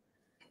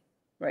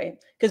 right?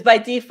 Because by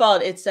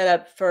default, it's set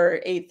up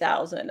for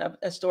 8,000, a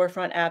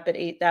storefront app at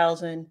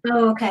 8,000.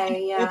 Oh,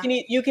 okay, yeah.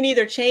 You can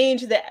either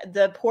change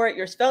the port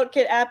your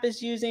SvelteKit app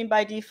is using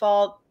by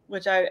default,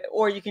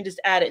 or you can just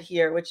add it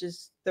here, which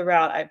is the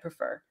route I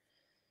prefer.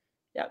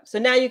 Yeah. So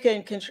now you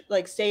can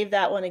like save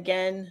that one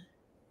again.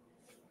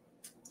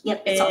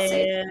 Yep, it's all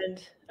saved.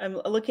 And I'm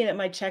looking at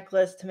my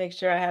checklist to make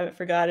sure I haven't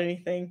forgot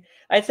anything.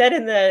 I said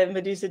in the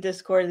Medusa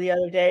Discord the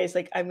other day, it's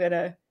like, I'm going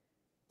to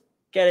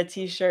get a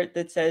t-shirt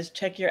that says,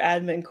 check your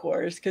admin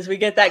cores, because we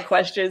get that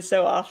question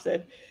so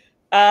often.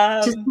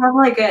 Just have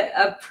like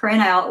a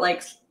printout,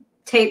 like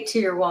taped to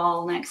your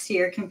wall next to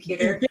your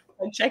computer.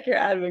 Check your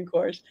admin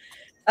cores.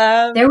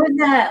 There was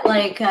that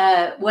like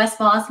Wes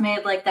Boss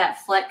made like that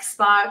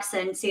Flexbox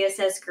and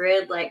CSS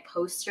Grid like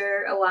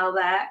poster a while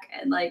back,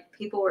 and like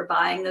people were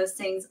buying those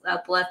things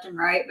up left and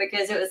right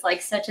because it was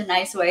like such a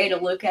nice way to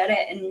look at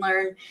it and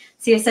learn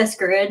CSS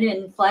Grid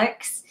and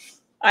Flex.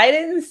 I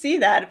didn't see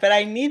that, but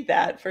I need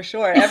that for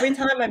sure. Every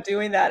time I'm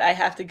doing that, I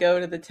have to go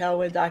to the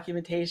Tailwind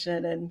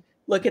documentation and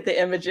look at the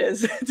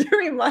images to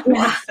remind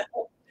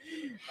myself.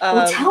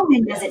 Well,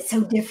 Tailwind does it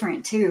so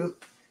different too.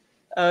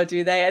 Oh,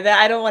 do they?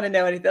 I don't want to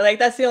know anything. Like,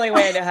 that's the only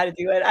way I know how to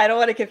do it. I don't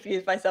want to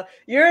confuse myself.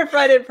 You're a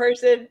front-end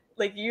person.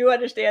 Like, you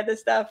understand this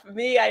stuff. For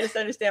me, I just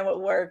understand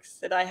what works.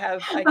 And I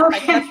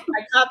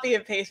copy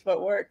and paste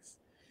what works.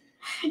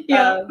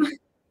 Yeah.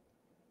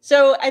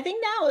 So I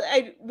think now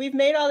we've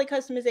made all the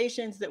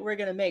customizations that we're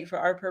going to make for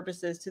our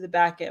purposes to the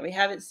backend. We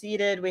have it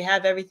seeded. We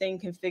have everything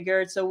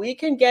configured. So we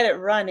can get it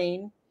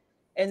running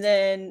and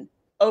then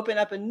open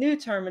up a new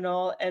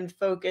terminal and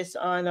focus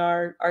on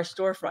our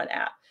storefront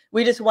app.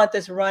 We just want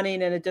this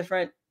running in a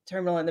different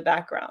terminal in the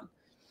background.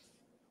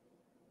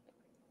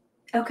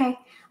 Okay.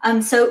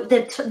 So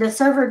the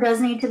server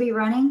does need to be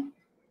running?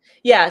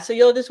 Yeah. So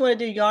you'll just want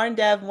to do yarn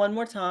dev one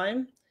more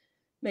time.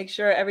 Make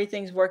sure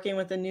everything's working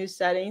with the new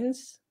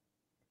settings.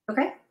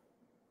 Okay.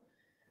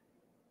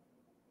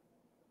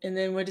 And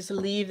then we'll just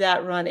leave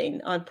that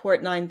running on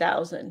port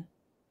 9000.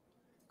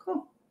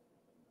 Cool.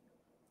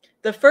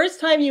 The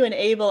first time you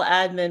enable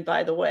admin,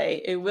 by the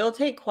way, it will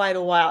take quite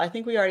a while. I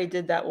think we already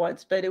did that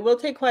once, but it will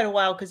take quite a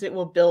while because it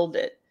will build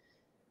it.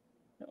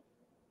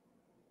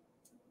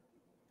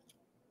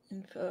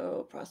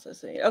 Info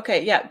processing.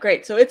 Okay, yeah,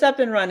 great. So it's up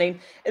and running.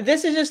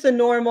 This is just the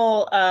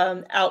normal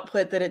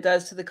output that it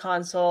does to the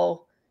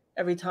console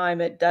every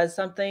time it does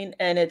something,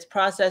 and it's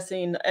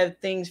processing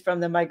things from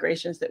the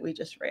migrations that we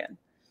just ran.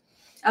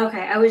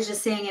 Okay, I was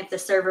just seeing if the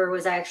server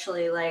was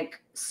actually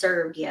like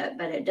served yet,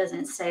 but it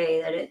doesn't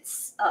say that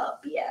it's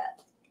up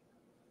yet.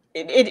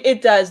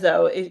 It does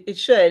though. It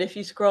should. If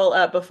you scroll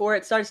up before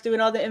it starts doing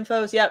all the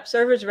infos, yep,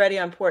 server's ready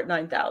on port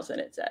 9000.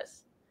 It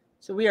says,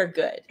 so we are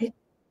good.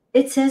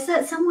 It says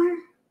that somewhere.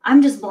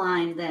 I'm just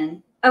blind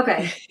then.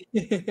 Okay.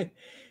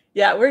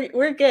 Yeah,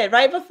 we're good.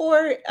 Right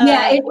before.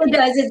 Yeah, it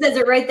does. It says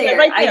it right there. Yeah,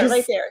 right there.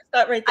 Right there.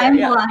 Start right there. I'm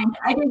blind.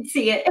 I didn't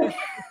see it.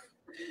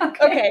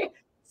 Okay.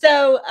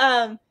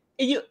 So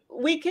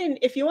we can,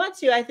 if you want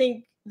to, I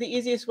think the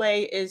easiest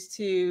way is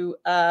to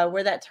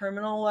where that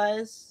terminal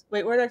was.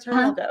 Wait, where'd our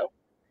terminal go?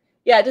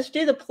 Yeah, just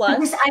do the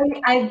plus.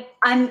 I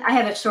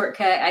have a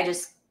shortcut. I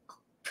just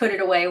put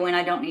it away when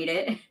I don't need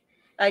it.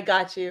 I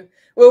got you.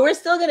 Well, we're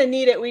still going to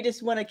need it. We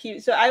just want to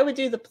keep. So I would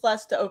do the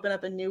plus to open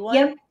up a new one.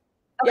 Yep. Okay.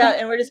 Yeah,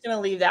 and we're just going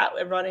to leave that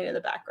running in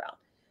the background.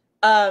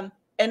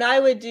 And I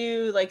would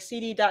do like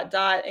cd ...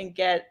 and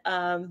get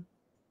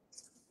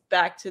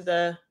back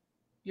to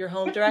your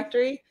home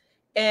directory.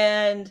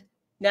 And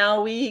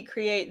now we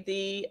create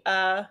the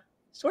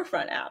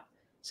storefront app.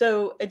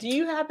 So do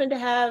you happen to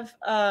have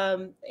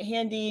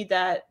handy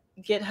that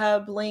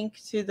GitHub link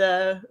to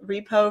the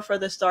repo for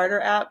the starter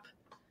app?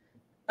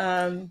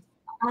 I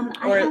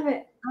have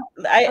it.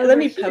 Let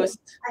me post.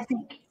 I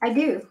think I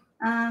do.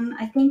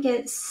 I think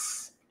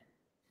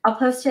I'll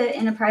post it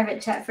in a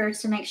private chat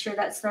first to make sure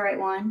that's the right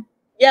one.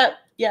 Yep.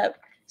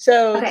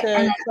 So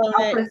okay, to clone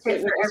I'll post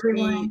it for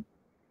everyone.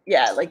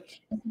 Yeah, like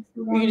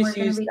you just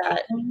use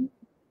that.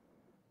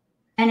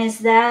 And is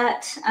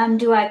that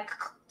do I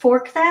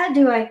fork that?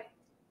 Do I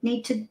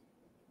need to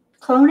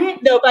clone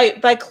it? No,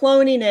 by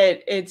cloning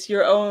it, it's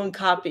your own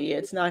copy.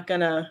 It's not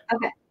gonna.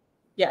 Okay.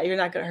 Yeah, you're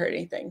not gonna hurt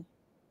anything.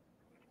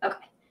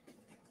 Okay.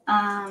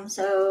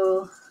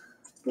 So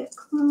git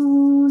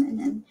clone and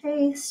then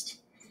paste,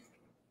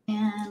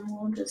 and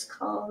we'll just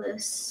call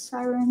this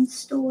Sirens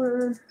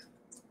store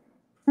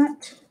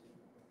front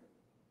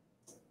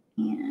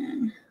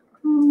and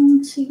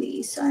clone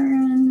cd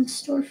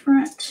Sirens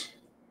storefront.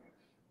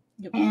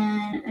 Yep.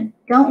 And I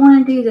don't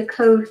want to do the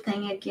code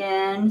thing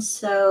again,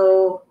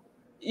 so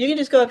you can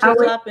just go up to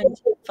the top and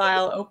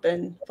file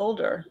open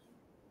folder.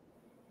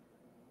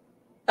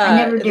 I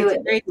never do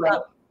it. Very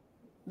top,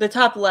 the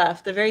top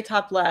left, the very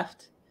top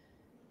left.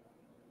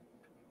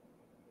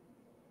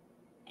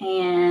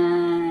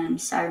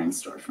 And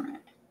Sirens storefront.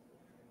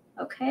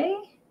 Okay.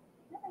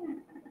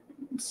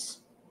 And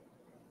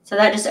so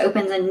that just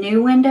opens a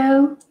new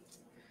window.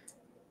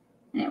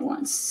 And it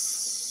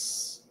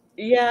wants.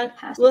 Yeah,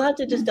 we'll have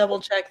to just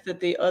double check that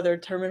the other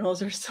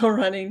terminals are still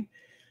running.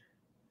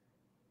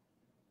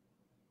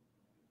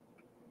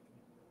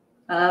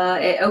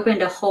 It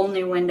opened a whole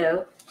new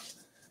window.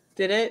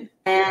 Did it?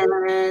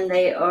 And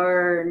they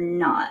are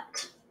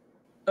not.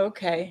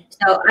 Okay.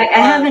 So I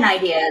have an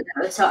idea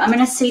though. So I'm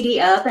going to CD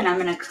up and I'm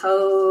going to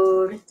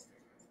code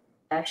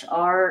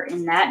 -R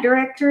in that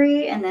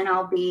directory, and then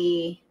I'll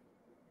be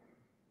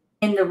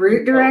in the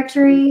root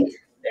directory.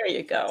 There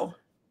you go.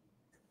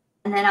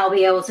 And then I'll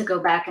be able to go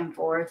back and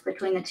forth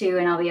between the two,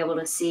 and I'll be able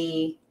to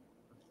see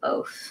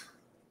both.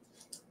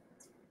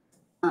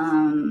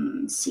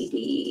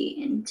 CD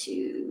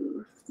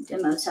into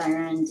demo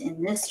sirens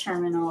in this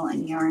terminal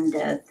and yarn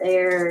dev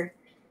there.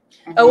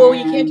 Well,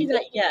 you can't do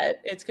that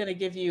yet. It's going to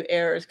give you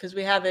errors because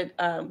we haven't.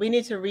 We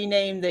need to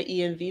rename the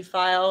env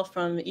file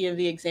from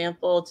env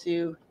example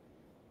to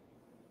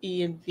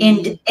env.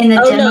 In the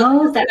demo.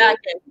 No,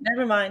 backend.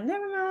 Never mind.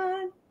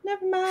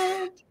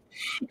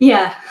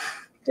 Yeah.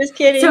 Just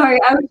kidding. Sorry,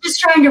 I was just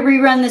trying to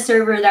rerun the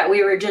server that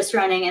we were just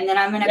running, and then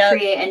I'm going to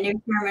create a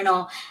new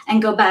terminal and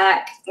go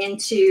back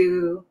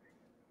into.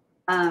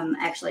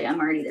 Actually, I'm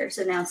already there.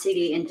 So now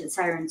CD into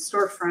Sirens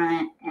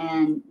storefront,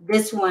 and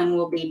this one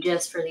will be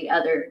just for the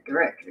other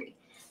directory.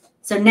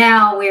 So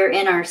now we're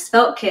in our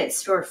SvelteKit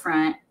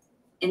storefront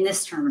in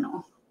this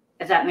terminal,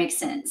 if that makes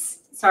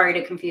sense. Sorry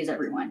to confuse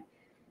everyone.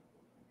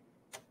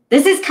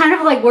 This is kind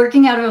of like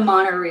working out of a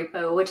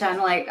monorepo, which I'm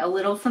like a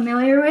little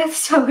familiar with,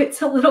 so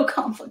it's a little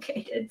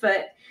complicated,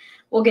 but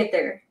we'll get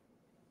there.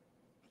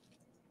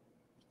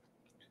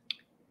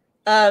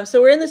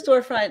 So we're in the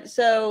storefront.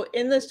 So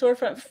in the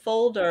storefront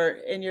folder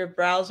in your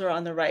browser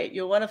on the right,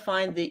 you'll want to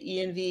find the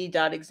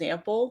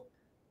env.example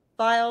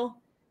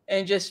file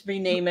and just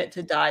rename it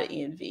to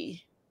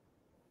 .env.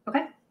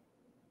 Okay.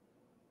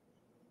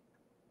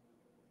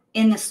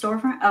 In the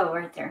storefront? Oh,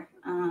 right there.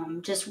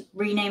 Just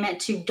rename it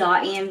to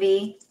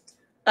 .env.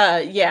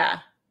 Yeah,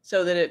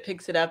 so that it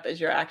picks it up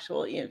as your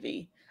actual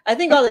env. I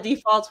think all the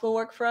defaults will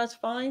work for us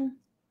fine.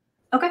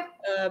 Okay.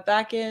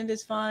 Backend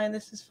is fine.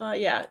 This is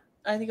fine. Yeah,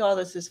 I think all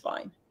this is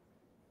fine.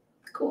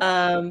 Cool.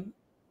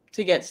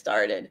 To get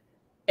started.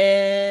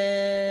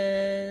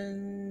 And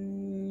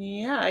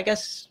yeah, I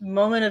guess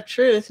moment of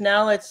truth.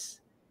 Now let's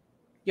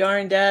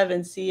yarn dev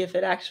and see if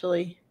it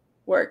actually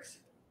works.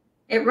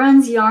 It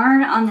runs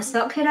yarn on the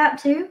SvelteKit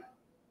app too?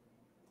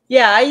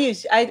 Yeah,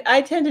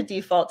 I tend to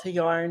default to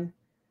yarn.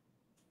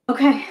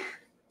 Okay.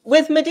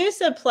 With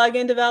Medusa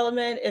plugin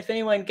development, if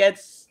anyone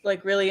gets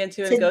like really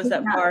into it and goes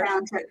that far.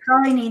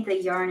 Probably need the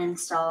yarn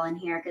install in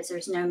here because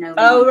there's no.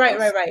 Oh,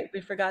 right.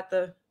 We forgot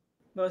the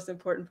most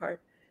important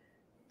part.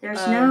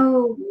 There's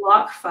no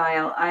lock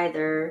file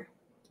either.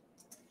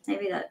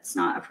 Maybe that's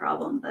not a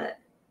problem, but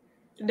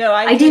no,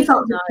 I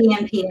default to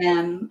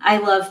PNPM. I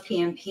love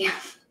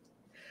PNPM.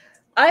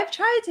 I've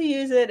tried to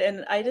use it,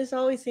 and I just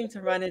always seem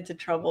to run into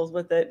troubles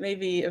with it.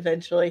 Maybe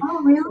eventually.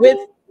 Oh,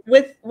 really?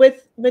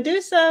 With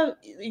Medusa,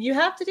 you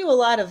have to do a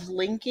lot of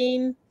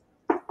linking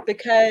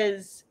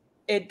because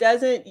it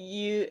doesn't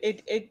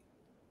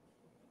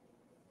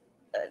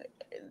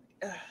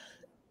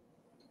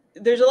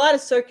there's a lot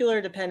of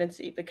circular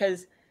dependency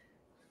because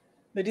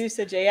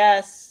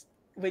MedusaJS,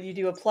 when you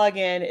do a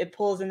plugin, it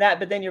pulls in that,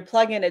 but then your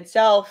plugin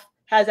itself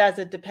has as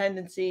a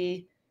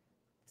dependency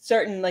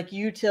certain like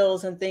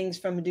utils and things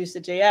from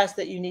MedusaJS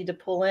that you need to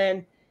pull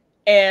in.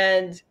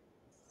 And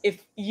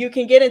if you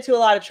can get into a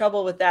lot of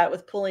trouble with that,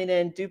 with pulling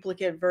in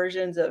duplicate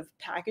versions of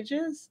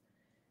packages.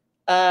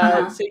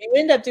 So you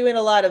end up doing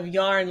a lot of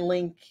yarn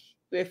link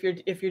if you're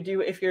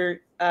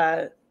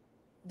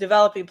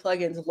developing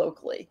plugins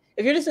locally.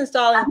 If you're just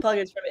installing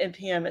plugins from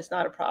npm, it's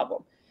not a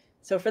problem.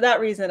 So for that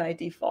reason, I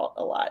default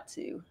a lot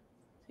to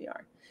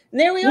yarn. And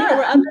there we are.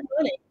 We're up and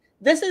running.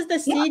 This is the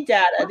seed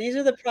data. These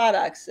are the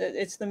products.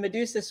 It's the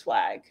Medusa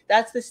swag.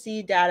 That's the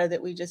seed data that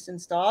we just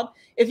installed.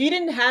 If you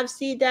didn't have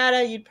seed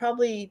data, you'd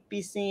probably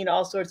be seeing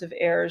all sorts of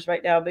errors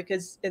right now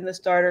because in the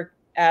starter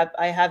app,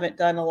 I haven't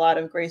done a lot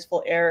of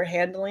graceful error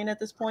handling at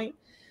this point.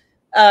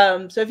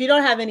 So if you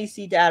don't have any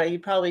seed data,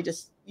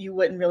 you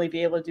wouldn't really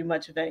be able to do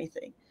much of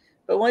anything.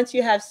 But once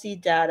you have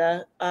seed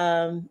data,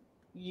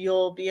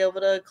 you'll be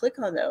able to click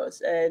on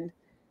those, and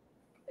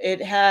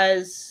it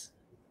has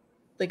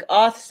like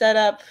auth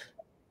setup,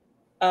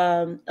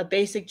 a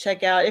basic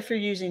checkout if you're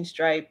using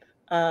Stripe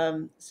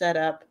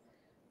setup,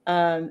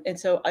 and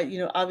so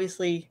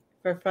obviously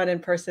for a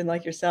front-end person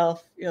like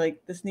yourself, you're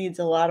like, this needs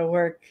a lot of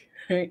work,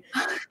 right?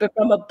 But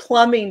from a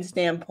plumbing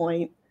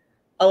standpoint,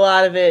 a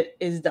lot of it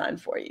is done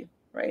for you,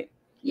 right?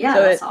 Yeah,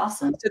 so that's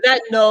awesome. So that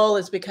null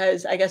is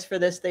because I guess for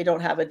this they don't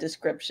have a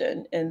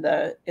description in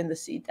the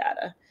seed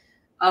data.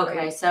 Okay,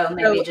 right? So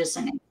maybe just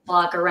a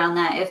block around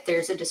that. If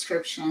there's a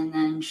description,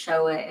 then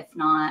show it. If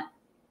not,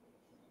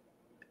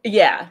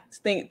 yeah,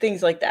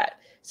 things like that.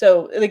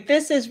 So like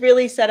this is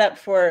really set up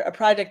for a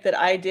project that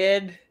I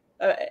did.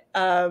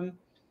 And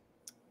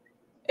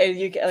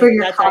you get for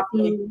your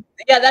copy.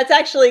 That's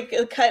actually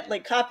cut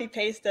like copy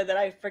pasted that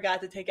I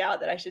forgot to take out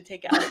that I should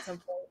take out at some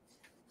point.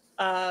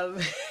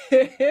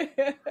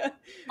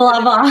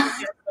 Blah blah.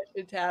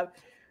 Tab.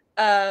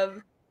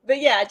 but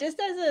yeah, just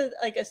as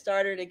a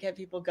starter to get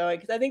people going,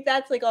 because I think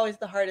that's like always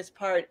the hardest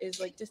part is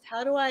like, just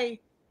how do I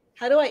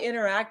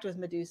interact with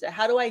Medusa?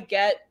 How do I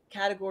get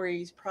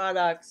categories,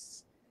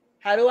 products?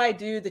 How do I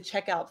do the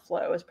checkout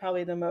flow is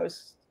probably the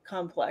most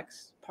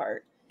complex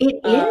part. It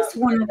is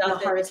one And of the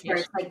hardest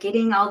parts, like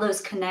getting all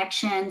those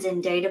connections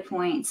and data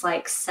points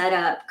like set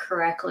up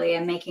correctly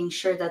and making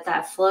sure that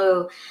that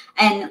flow.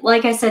 And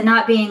like I said,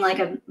 not being like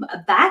a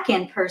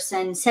back-end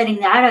person, setting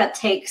that up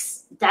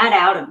takes that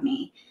out of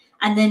me.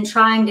 And then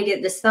trying to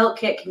get the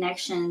SvelteKit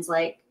connections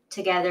like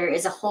together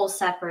is a whole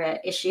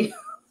separate issue.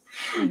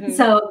 Mm-hmm.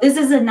 So this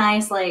is a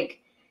nice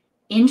like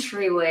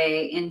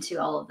entryway into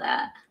all of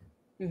that.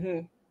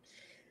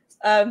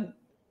 Mm-hmm.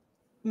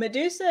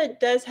 Medusa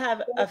does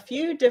have a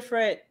few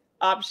different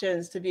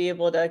options to be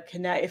able to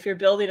connect. If you're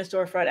building a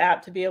storefront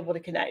app, to be able to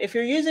connect. If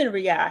you're using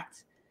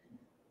React,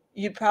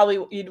 you'd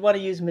want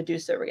to use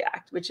Medusa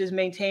React, which is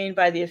maintained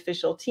by the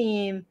official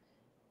team.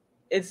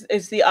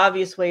 It's the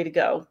obvious way to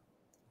go.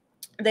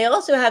 They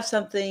also have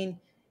something,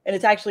 and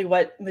it's actually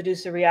what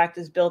Medusa React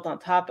is built on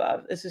top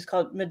of. This is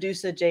called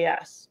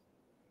MedusaJS.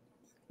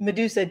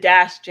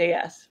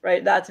 Medusa-JS,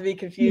 right? Not to be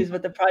confused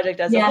with the project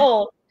as a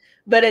whole,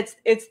 but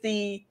it's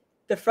the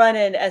front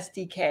end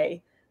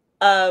SDK.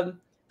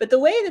 But the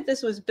way that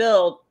this was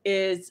built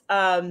is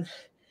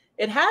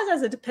it has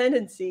as a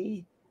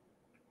dependency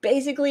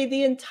basically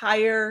the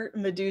entire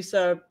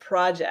Medusa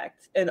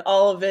project and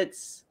all of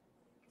its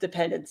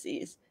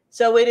dependencies.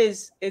 So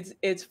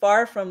it's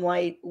far from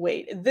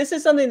lightweight. This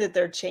is something that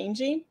they're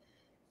changing.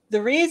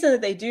 The reason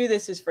that they do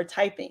this is for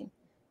typing,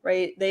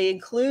 right? They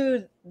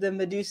include the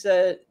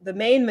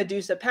main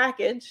Medusa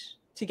package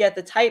to get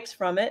the types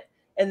from it.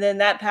 And then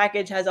that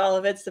package has all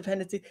of its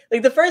dependencies.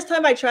 Like the first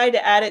time I tried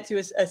to add it to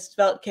a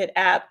SvelteKit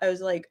app, I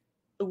was like,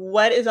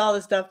 what is all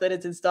the stuff that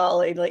it's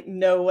installing? Like,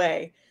 no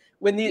way.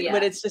 When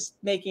it's just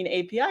making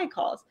API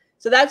calls.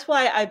 So that's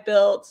why I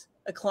built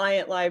a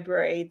client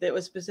library that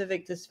was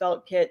specific to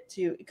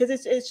SvelteKit because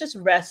it's just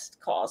REST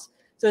calls.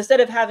 So instead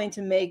of having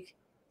to make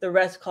the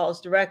REST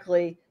calls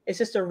directly, it's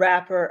just a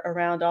wrapper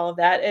around all of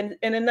that, and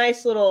a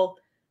nice little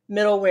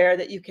middleware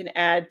that you can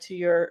add to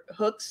your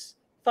hooks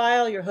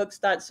file, your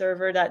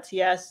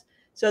hooks.server.ts,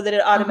 so that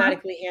it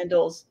automatically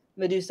handles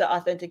Medusa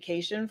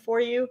authentication for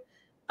you.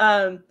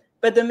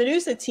 But the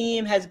Medusa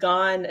team has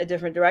gone a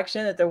different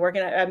direction that they're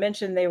working at. I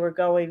mentioned they were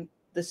going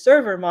the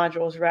server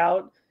modules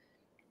route.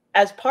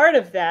 As part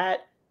of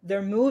that,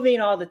 they're moving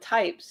all the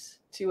types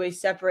to a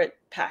separate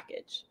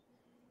package.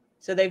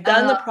 So they've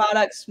done the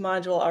products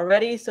module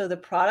already. So the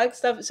product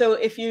stuff. So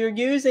if you're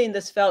using the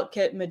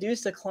SvelteKit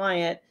Medusa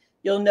client,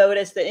 you'll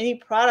notice that any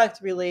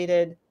product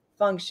related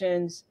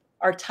functions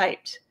are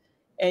typed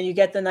and you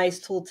get the nice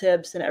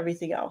tooltips and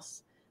everything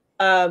else.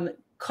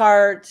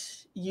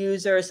 Cart,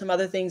 user, some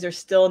other things are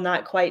still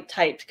not quite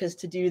typed because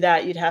to do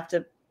that, you'd have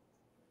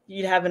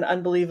an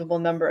unbelievable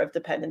number of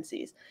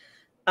dependencies.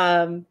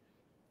 But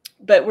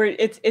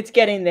it's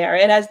getting there.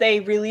 And as they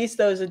release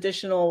those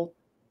additional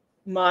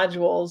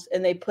modules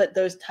and they put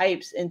those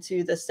types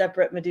into the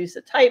separate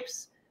Medusa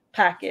types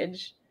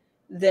package,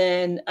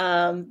 then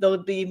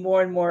there'll be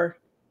more and more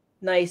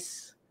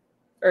nice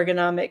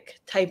ergonomic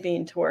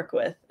typing to work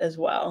with as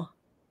well.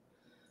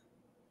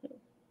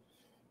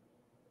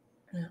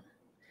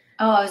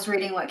 Oh, I was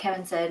reading what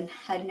Kevin said.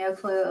 Had no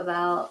clue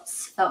about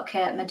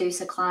SvelteKit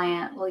Medusa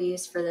client we'll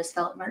use for the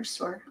Svelte merge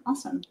store.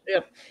 Awesome.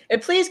 Yep.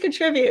 And please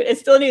contribute. It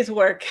still needs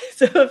work.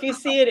 So if you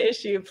see an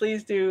issue,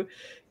 please do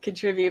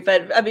contribute.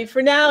 But I mean,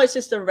 for now, it's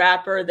just a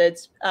wrapper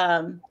that's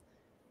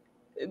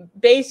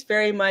based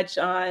very much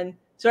on.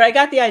 So I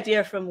got the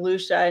idea from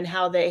Lucia and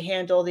how they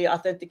handle the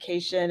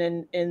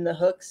authentication in the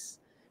hooks,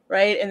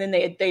 right? And then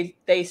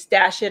they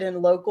stash it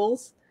in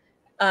locals.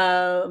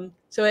 So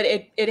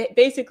it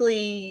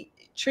basically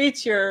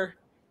treats your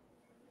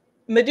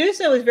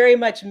Medusa was very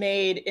much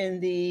made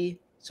in the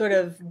sort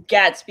of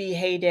Gatsby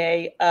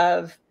heyday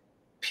of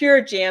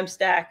pure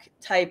Jamstack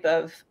type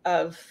of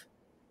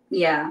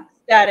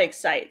static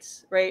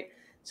sites, right?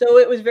 So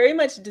it was very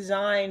much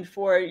designed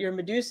for your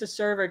Medusa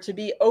server to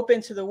be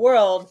open to the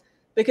world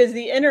because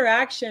the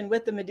interaction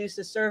with the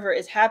Medusa server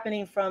is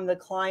happening from the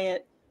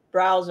client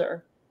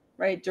browser,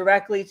 right,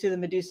 directly to the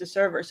Medusa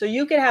server. So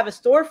you could have a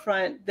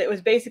storefront that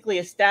was basically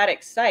a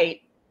static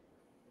site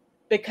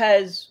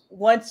because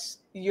once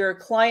your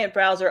client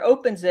browser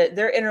opens it,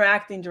 they're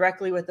interacting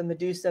directly with the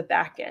Medusa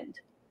backend,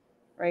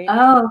 right?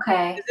 Oh,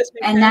 okay.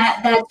 And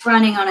that's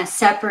running on a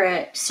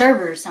separate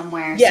server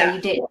somewhere. Yeah. So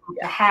you didn't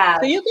have.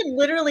 So you could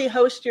literally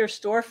host your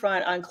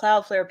storefront on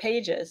Cloudflare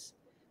Pages,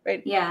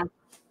 right? Yeah.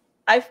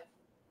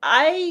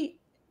 I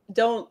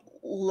don't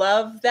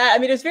love that. I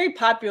mean, it was very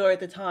popular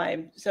at the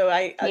time, so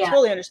I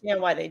totally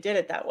understand why they did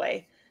it that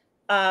way.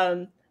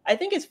 I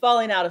think it's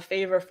falling out of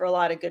favor for a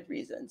lot of good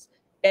reasons.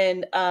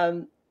 And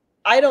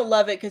I don't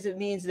love it because it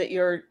means that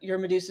your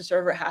Medusa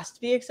server has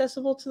to be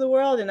accessible to the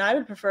world. And I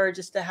would prefer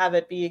just to have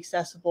it be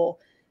accessible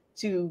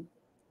to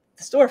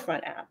the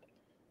storefront app.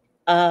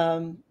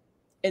 And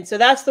so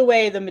that's the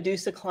way the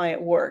Medusa client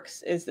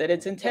works, is that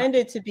it's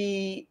intended to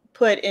be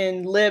put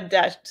in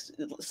lib/server.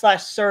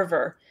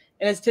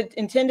 and it's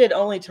intended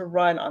only to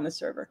run on the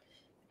server.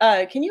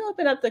 Can you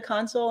open up the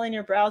console in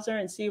your browser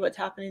and see what's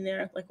happening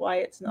there? Like why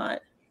it's not?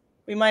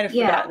 We might have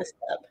forgotten a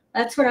step.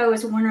 That's what I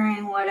was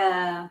wondering, what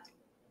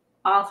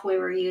auth we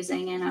were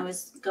using, and I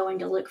was going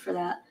to look for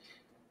that.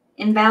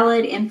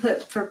 Invalid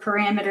input for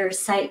parameters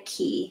site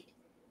key.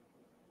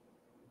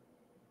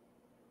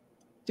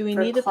 Do we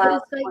need to put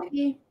a site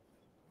key?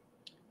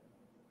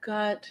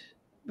 Got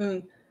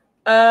boom.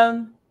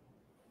 Hang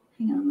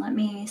on, let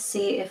me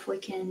see if we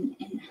can.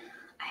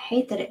 I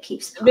hate that it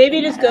keeps popping.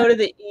 Maybe just go to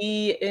the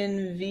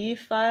env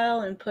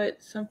file and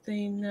put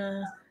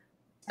something.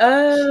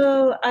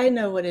 Oh, I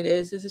know what it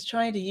is. This is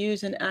trying to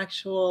use an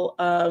actual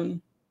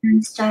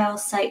style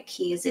site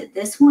key. Is it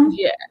this one?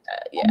 Yeah.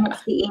 And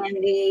it's the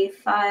env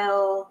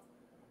file.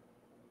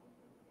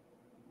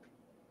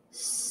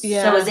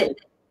 Yeah. So is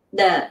it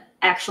the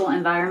actual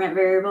environment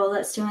variable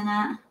that's doing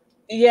that?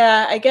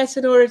 Yeah, I guess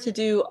in order to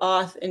do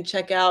auth and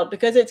checkout,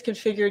 because it's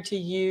configured to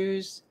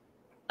use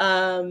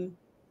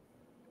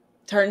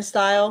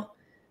turnstile,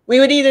 we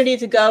would either need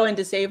to go and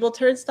disable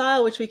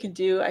turnstile, which we can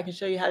do. I can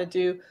show you how to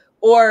do,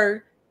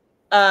 or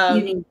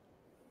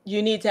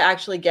you need to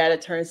actually get a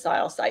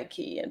turnstile site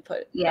key and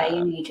put. Yeah,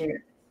 you need your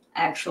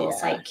actual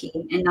site key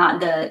and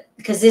not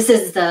because this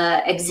is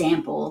the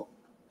example.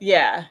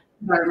 Yeah.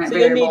 So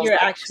you need your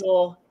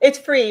actual. It's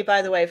free,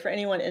 by the way, for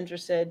anyone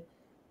interested.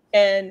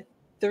 And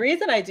the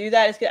reason I do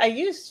that is because I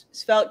use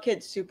SvelteKit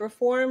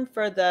Superform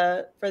for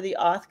the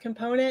auth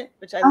component,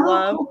 which I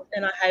love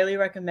and I highly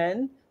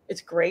recommend.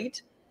 It's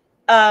great.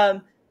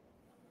 And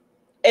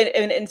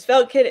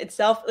SvelteKit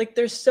itself, like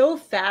they're so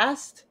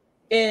fast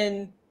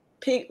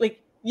like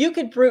you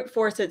could brute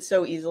force it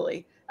so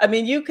easily. I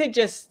mean, you could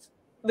just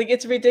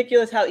it's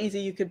ridiculous how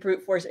easy you could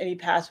brute force any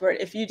password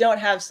if you don't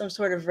have some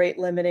sort of rate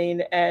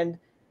limiting and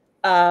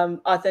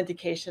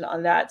authentication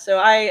on that. So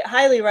I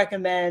highly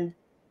recommend.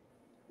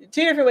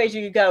 Two different ways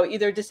you could go: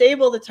 either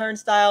disable the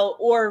turnstile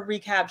or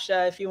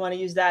reCAPTCHA if you want to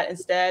use that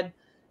instead,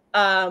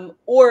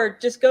 or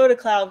just go to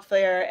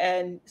Cloudflare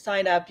and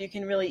sign up. You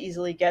can really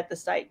easily get the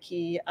site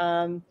key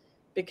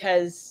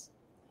because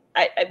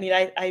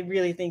I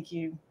really think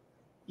you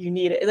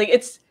need it. Like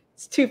it's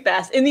too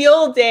fast. In the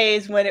old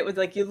days when it was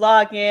like you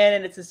log in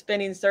and it's a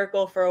spinning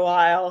circle for a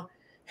while,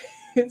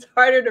 it's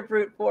harder to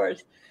brute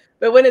force.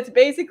 But when it's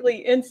basically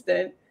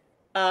instant,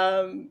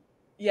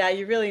 yeah,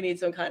 you really need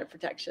some kind of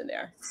protection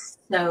there.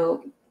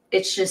 So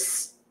it's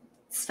just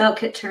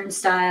SvelteKit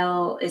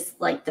turnstile is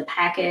like the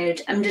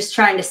package. I'm just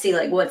trying to see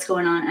like what's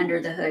going on under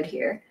the hood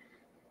here.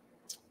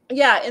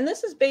 Yeah, and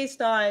this is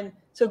based on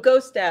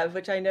Ghost Dev,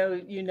 which I know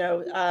you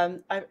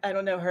know. I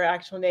don't know her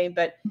actual name,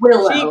 but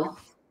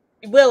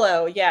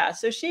Willow, yeah.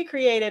 So she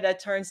created a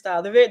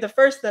turnstile, the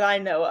first that I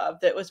know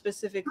of that was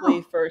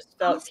specifically for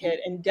SvelteKit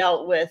and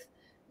dealt with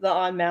the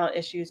on-mount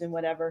issues and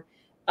whatever.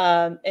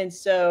 And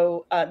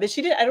so, but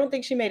she did. I don't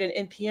think she made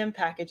an npm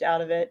package out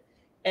of it.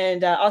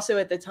 And also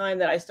at the time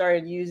that I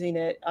started using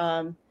it,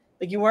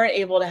 like you weren't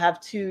able to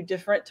have two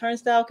different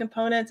turnstile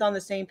components on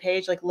the same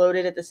page, like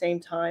loaded at the same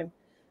time.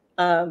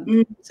 So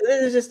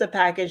this is just a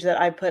package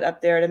that I put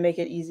up there to make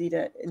it easy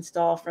to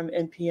install from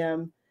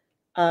npm.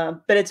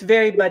 But it's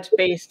very much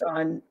based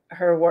on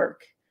her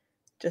work,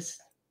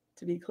 just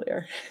to be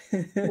clear.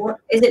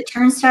 Is it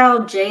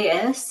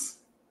turnstile.js?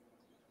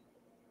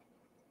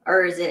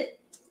 Or is it?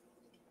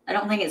 I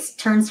don't think it's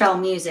turnstile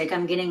music.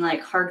 I'm getting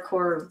like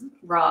hardcore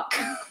rock.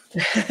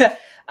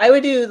 I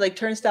would do like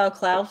turnstile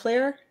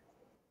Cloudflare.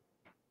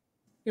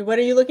 What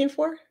are you looking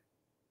for?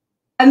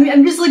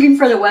 I'm just looking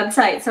for the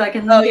website so I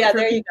can. Oh yeah,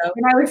 there you go.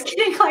 And I was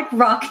getting like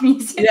rock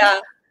music.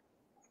 Yeah.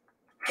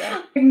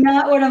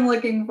 Not what I'm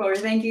looking for.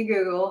 Thank you,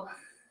 Google.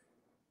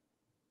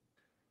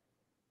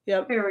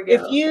 Yep. Here we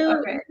go.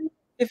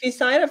 If you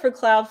sign up for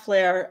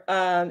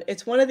Cloudflare,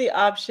 it's one of the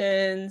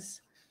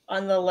options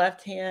on the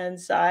left-hand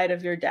side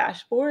of your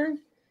dashboard.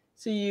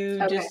 So you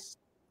just,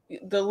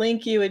 the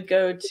link you would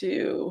go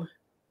to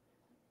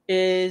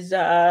is,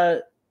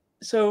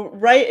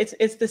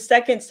 it's the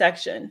second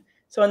section.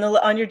 So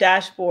on your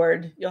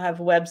dashboard, you'll have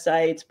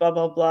websites, blah,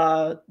 blah,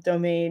 blah,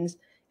 domains,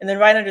 and then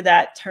right under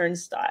that,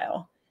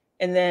 turnstile.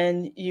 And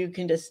then you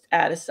can just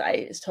add a site.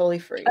 It's totally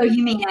free. Oh,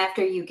 you mean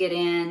after you get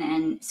in,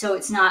 and so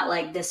it's not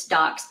like this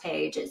docs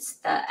page. It's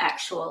the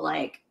actual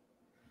like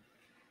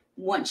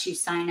once you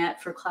sign up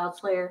for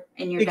Cloudflare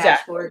in your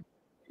dashboard.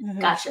 Mm-hmm.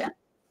 Gotcha.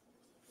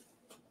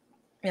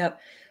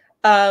 Yep.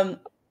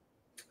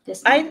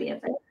 This might be a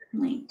better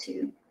link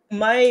too.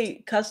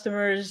 My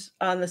customers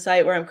on the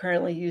site where I'm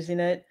currently using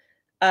it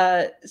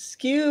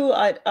skew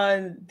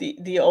on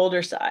the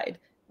older side,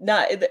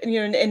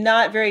 and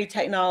not very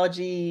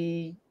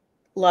technology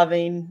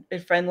loving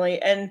and friendly.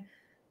 And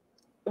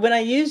when I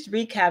used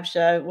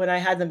reCAPTCHA, when I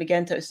had the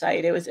Magento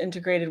site, it was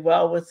integrated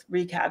well with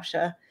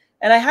reCAPTCHA.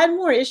 And I had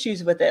more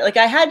issues with it. Like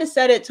I had to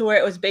set it to where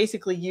it was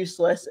basically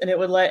useless and it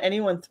would let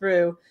anyone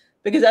through,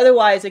 because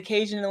otherwise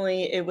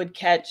occasionally it would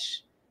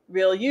catch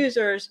real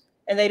users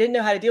and they didn't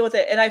know how to deal with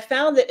it. And I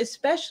found that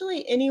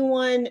especially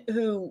anyone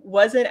who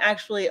wasn't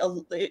actually,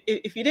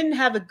 if you didn't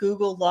have a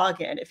Google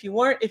login, if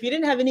you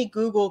didn't have any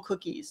Google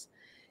cookies,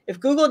 if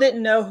Google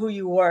didn't know who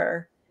you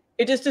were,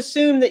 it just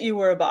assumed that you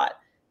were a bot.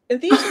 And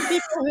these are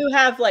people who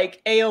have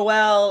like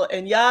AOL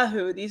and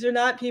Yahoo. These are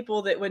not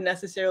people that would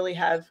necessarily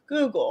have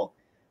Google.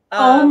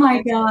 Oh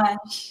my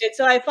gosh. And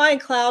so I find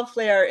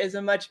Cloudflare is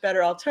a much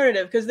better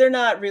alternative because they're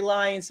not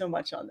relying so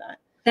much on that.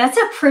 That's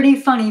a pretty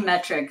funny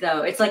metric,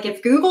 though. It's like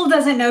if Google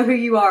doesn't know who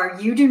you are,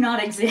 you do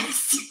not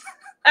exist.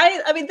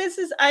 I mean, this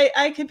is,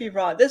 I could be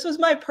wrong. This was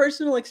my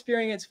personal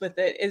experience with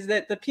it, is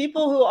that the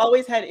people who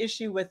always had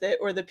issue with it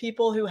were the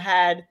people who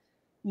had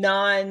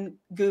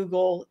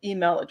non-Google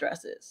email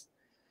addresses.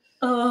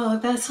 Oh,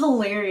 that's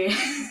hilarious.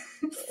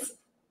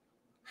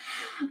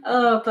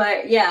 Oh,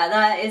 but yeah,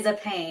 that is a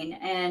pain.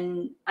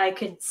 And I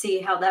could see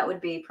how that would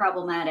be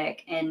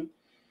problematic. And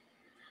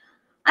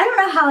I don't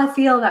know how I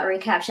feel about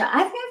reCAPTCHA.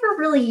 I've never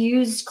really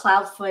used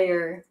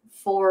Cloudflare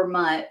for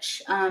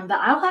much, but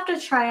I'll have to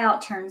try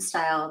out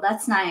Turnstile.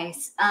 That's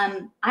nice.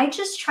 I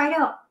just tried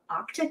out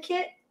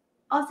OctaKit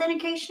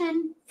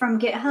authentication from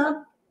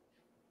GitHub.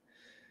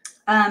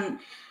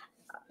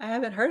 I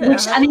haven't heard it.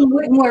 Which I mean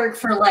wouldn't work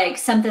for like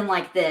something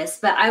like this,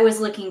 but I was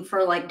looking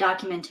for like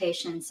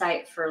documentation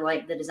site for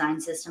like the design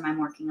system I'm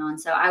working on.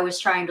 So I was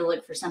trying to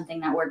look for something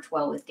that worked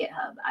well with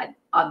GitHub. I'm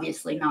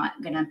obviously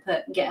not going to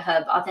put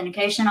GitHub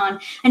authentication on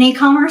an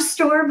e-commerce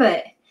store,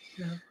 but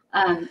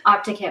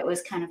OctaKit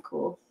was kind of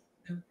cool.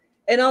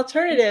 An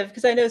alternative,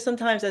 because I know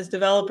sometimes as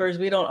developers,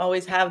 we don't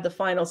always have the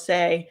final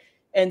say.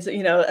 And so,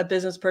 you know, a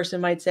business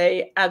person might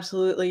say,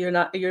 absolutely, you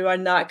are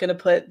not going to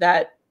put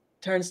that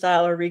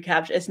Turnstile or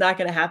reCAPTCHA. It's not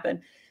going to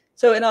happen.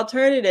 So an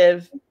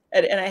alternative,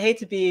 and I hate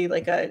to be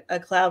like a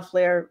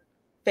Cloudflare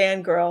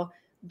fangirl,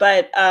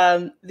 but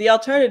the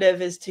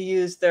alternative is to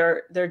use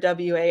their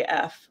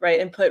WAF, right,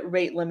 and put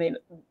rate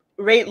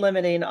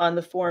limiting on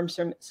the form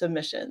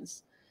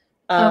submissions.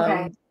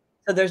 Okay.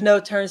 So there's no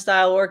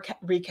Turnstile or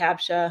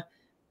reCAPTCHA.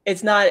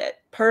 It's not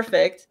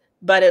perfect,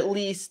 but at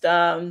least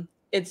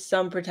it's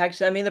some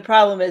protection. I mean, the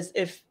problem is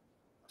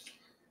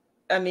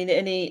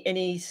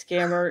any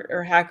scammer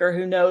or hacker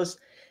who knows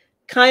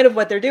kind of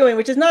what they're doing,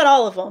 which is not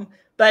all of them,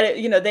 but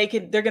you know, they're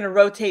going to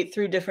rotate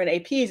through different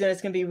APs, and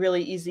it's going to be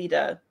really easy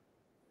to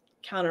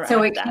counteract that.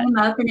 So it came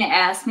up and it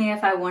asked me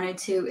if I wanted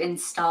to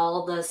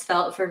install the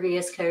Svelte for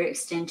VS Code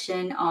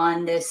extension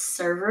on this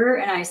server,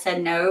 and I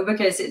said no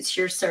because it's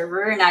your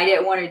server, and I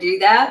didn't want to do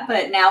that.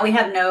 But now we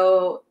have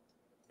no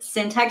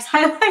syntax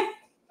highlight.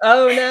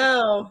 Oh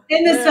no!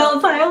 In the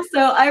Svelte file, so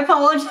I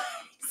apologize.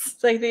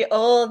 It's like the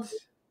old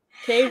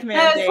caveman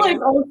days. It's like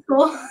old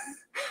school.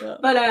 Yeah.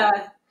 But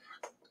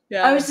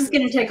yeah. I was just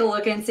going to take a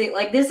look and see,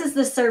 like, this is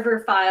the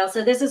server file.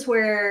 So this is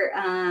where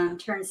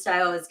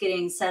Turnstile is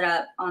getting set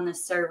up on the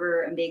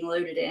server and being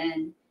loaded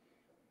in.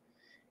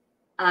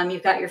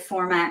 You've got your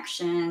form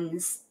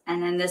actions,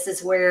 and then this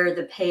is where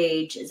the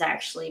page is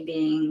actually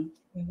being.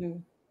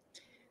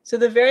 So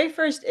the very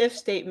first if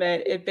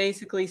statement, it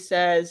basically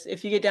says,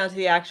 if you get down to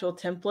the actual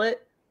template,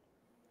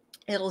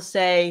 it'll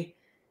say,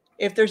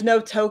 if there's no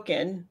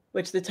token,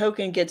 which the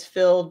token gets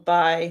filled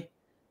by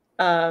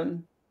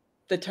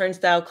the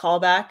Turnstile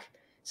callback.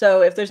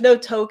 So if there's no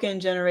token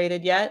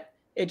generated yet,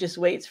 it just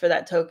waits for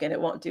that token. It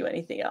won't do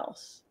anything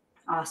else.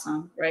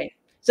 Awesome. Right.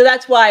 So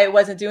that's why it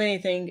wasn't doing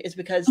anything, is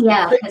because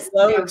it couldn't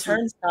load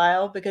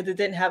Turnstile because it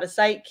didn't have a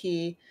site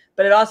key,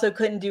 but it also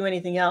couldn't do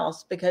anything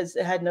else because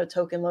it had no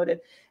token loaded.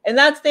 And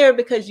that's there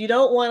because you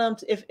don't want them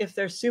to, if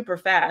they're super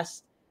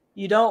fast,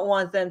 you don't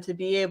want them to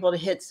be able to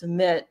hit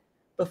submit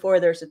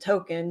before there's a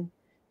token,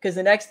 because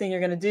the next thing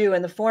you're going to do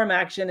in the form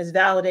action is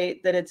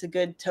validate that it's a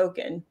good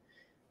token.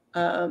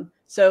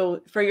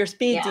 So for your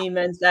speed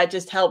demons, that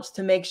just helps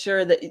to make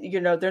sure that, you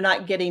know, they're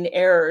not getting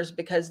errors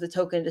because the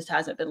token just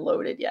hasn't been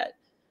loaded yet.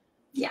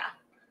 Yeah.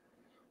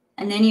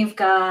 And then you've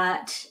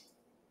got,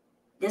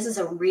 this is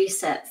a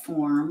reset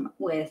form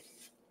with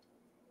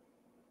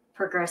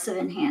progressive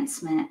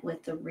enhancement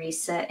with the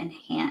reset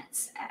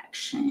enhance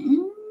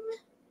action.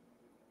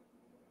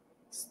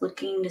 Just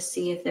looking to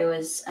see if there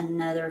was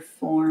another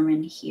form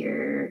in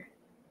here.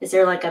 Is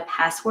there like a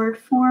password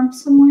form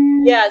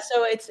somewhere? Yeah,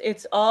 so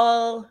it's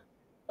all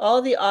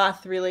the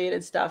auth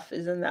related stuff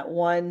is in that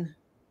one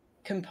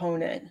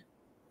component.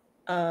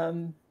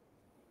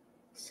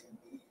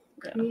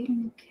 Create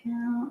an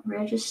account,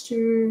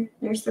 register.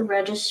 There's the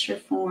register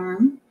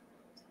form.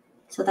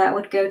 So that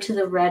would go to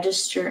the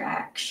register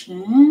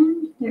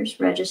action. There's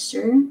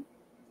register.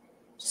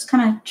 Just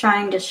kind of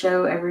trying to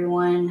show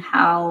everyone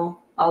how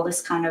all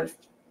this kind of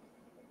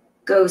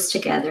goes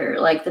together,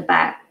 like the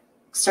back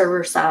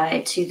server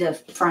side to the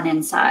front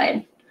end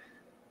side.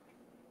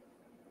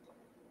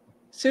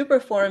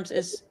 Superforms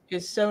is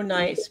so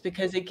nice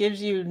because it gives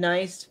you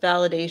nice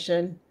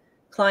validation,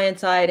 client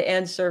side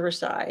and server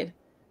side,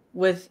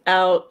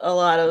 without a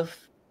lot of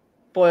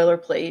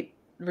boilerplate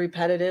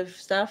repetitive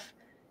stuff.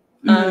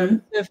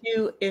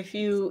 If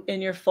you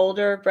in your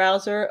folder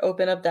browser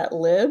open up that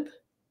lib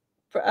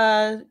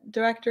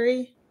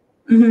directory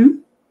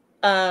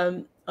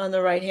on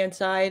the right hand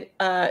side,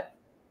 what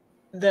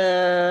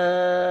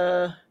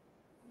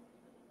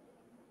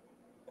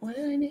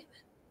did I name it?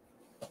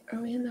 Are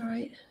we in the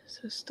right?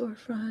 So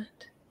storefront.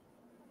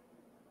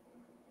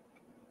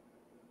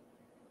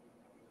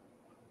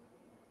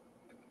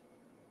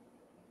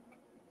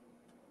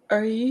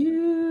 Are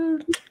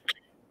you?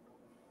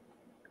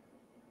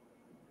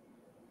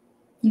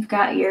 You've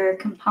got your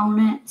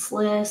components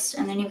list,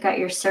 and then you've got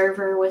your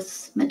server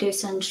with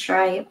Medusa and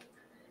Stripe.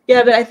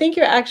 Yeah, but I think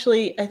you're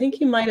actually, I think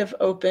you might have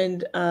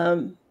opened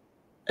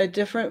a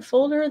different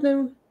folder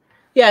than,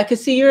 yeah,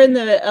 because see, you're in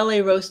the LA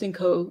Roasting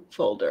Co.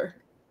 folder.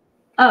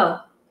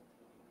 Oh.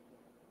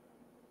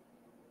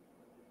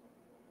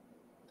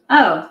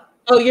 Oh.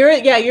 Oh, you're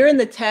in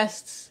the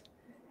tests.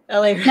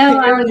 LA. No,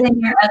 I was in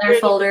your other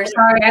folder.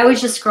 Sorry, I was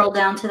just scrolled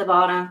down to the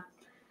bottom.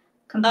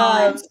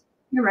 Components.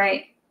 You're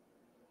right.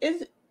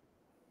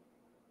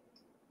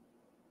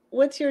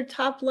 What's your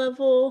top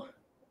level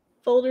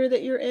folder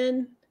that you're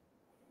in?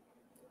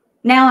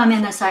 Now I'm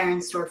in the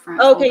Sirens storefront.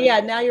 Okay, folder. yeah,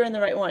 now you're in the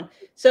right one.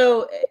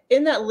 So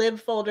in that lib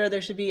folder,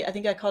 there should be, I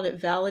think I called it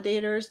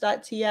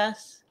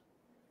validators.ts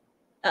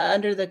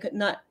under the,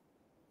 not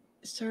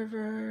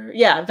server,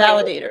 yeah,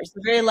 validators,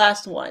 the very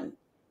last one.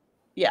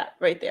 Yeah,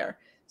 right there.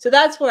 So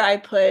that's where I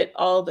put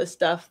all the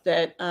stuff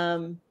that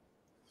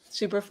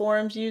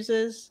Superforms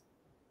uses.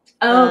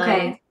 Oh,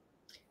 okay.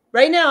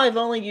 Right now, I've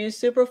only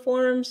used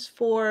Superforms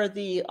for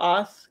the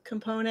auth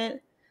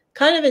component,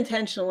 kind of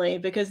intentionally,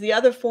 because the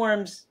other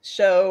forms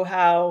show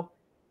how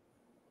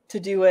to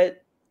do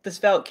it the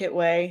SvelteKit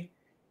way,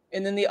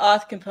 and then the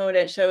auth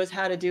component shows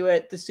how to do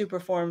it the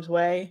Superforms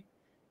way,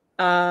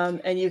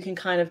 and you can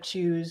kind of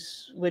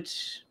choose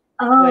which.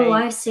 Oh,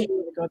 I see.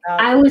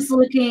 I was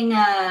looking.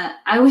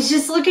 I was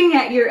just looking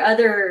at your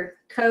other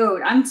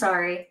code. I'm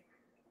sorry.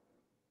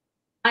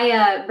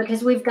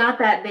 Because we've got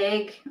that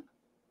big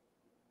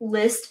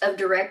list of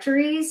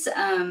directories.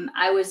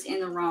 I was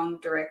in the wrong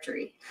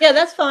directory. Yeah,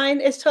 that's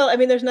fine. It's totally. I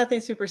mean, there's nothing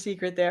super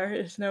secret there.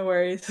 There's no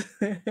worries.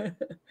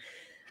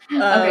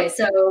 Okay,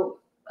 so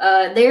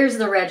there's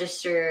the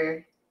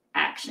register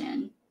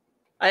action.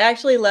 I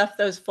actually left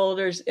those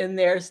folders in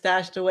there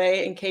stashed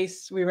away in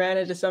case we ran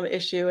into some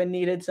issue and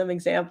needed some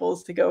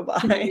examples to go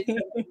by.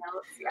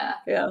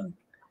 Yeah.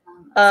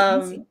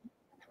 Yeah.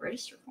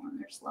 Register form.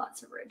 There's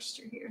lots of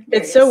register here.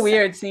 It's so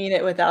weird seeing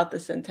it without the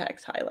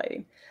syntax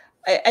highlighting.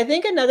 I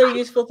think another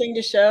useful thing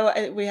to show,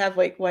 we have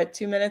like, what,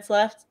 2 minutes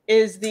left,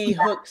 is the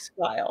hooks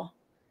file.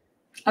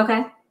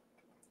 Okay.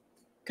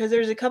 Because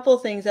there's a couple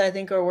of things that I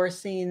think are worth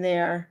seeing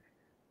there.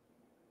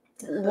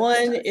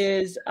 One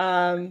is,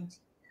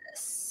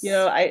 you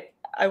know,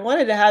 I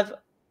wanted to have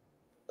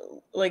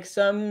like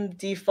some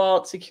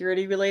default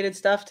security related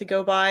stuff to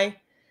go by.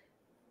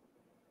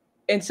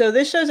 And so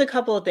this shows a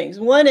couple of things.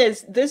 One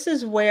is, this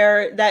is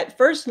where that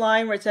first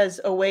line where it says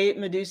await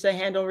Medusa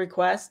handle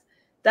request,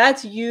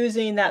 that's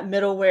using that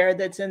middleware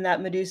that's in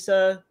that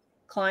Medusa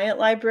client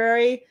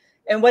library.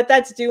 And what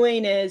that's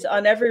doing is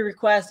on every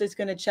request, it's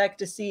going to check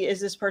to see,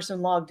 is this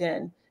person logged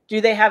in? Do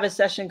they have a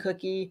session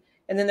cookie?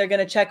 And then they're going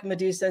to check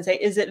Medusa and say,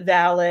 is it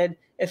valid?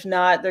 If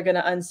not, they're going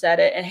to unset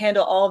it and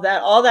handle all of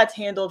that. All that's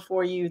handled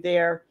for you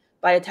there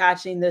by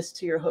attaching this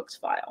to your hooks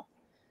file.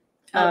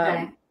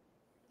 Okay.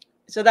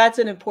 So that's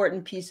an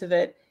important piece of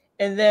it.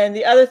 And then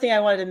the other thing I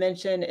wanted to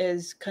mention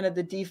is kind of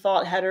the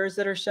default headers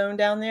that are shown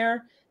down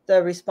there,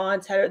 the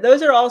response header.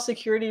 Those are all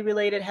security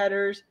related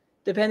headers.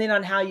 Depending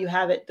on how you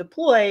have it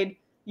deployed,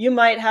 you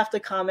might have to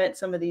comment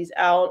some of these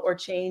out or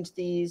change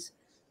these.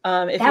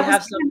 If you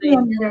have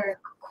something. Another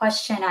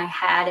question I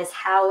had is,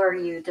 how are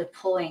you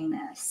deploying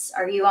this?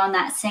 Are you on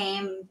that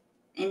same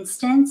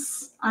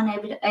instance on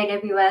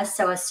AWS,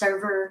 so a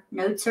server,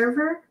 node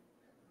server?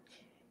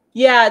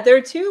 Yeah, there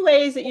are two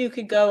ways that you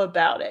could go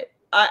about it.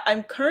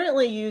 I'm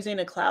currently using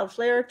a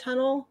Cloudflare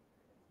tunnel,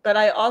 but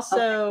I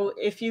also,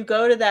 if you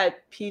go to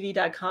that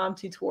pv.com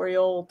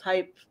tutorial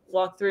type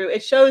walkthrough,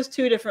 it shows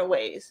two different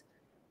ways: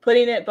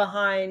 putting it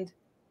behind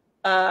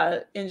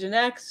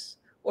Nginx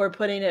or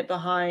putting it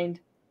behind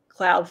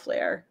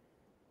Cloudflare.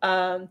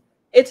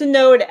 It's a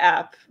node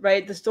app,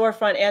 right? The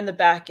storefront and the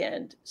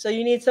backend. So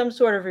you need some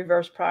sort of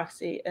reverse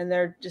proxy, and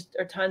there just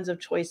are tons of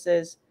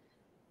choices.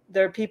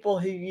 There are people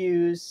who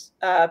use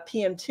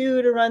PM2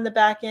 to run the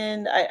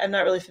backend. I'm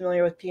not really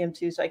familiar with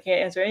PM2, so I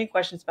can't answer any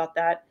questions about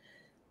that.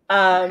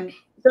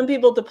 Some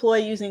people deploy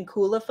using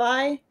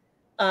Coolify.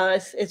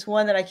 It's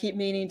one that I keep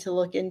meaning to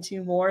look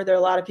into more. There are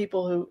a lot of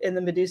people who in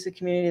the Medusa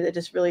community that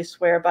just really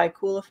swear by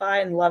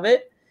Coolify and love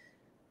it.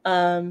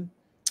 I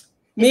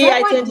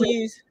tend to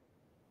use.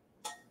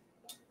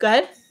 Go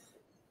ahead.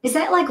 Is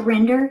that like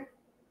Render?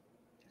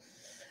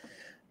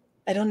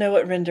 I don't know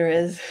what Render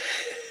is.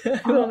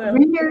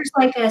 Render is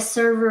like a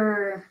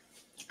server.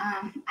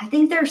 I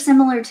think they're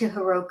similar to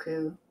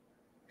Heroku.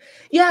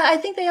 Yeah, I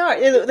think they are.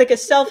 They're like a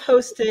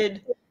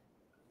self-hosted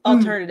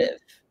alternative.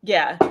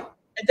 Yeah,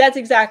 that's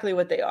exactly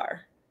what they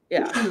are.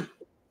 Yeah.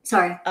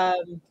 Sorry.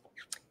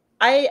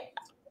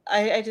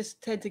 I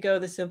just tend to go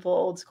the simple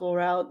old school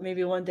route.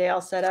 Maybe one day I'll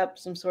set up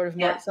some sort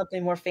of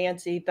something more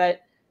fancy,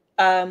 but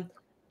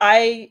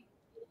I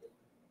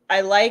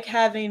like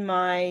having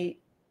my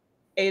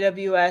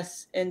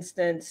AWS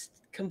instance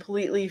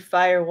completely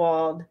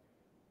firewalled,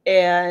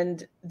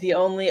 and the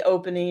only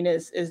opening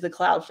is the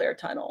Cloudflare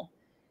tunnel.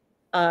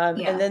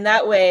 And then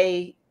that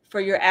way,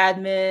 for your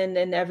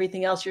admin and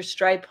everything else, your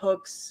Stripe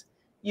hooks,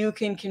 you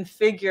can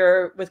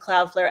configure with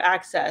Cloudflare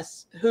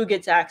access who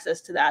gets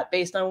access to that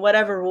based on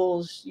whatever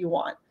rules you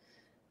want.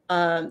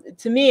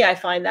 To me, I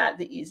find that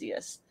the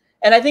easiest.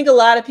 And I think a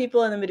lot of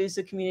people in the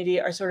Medusa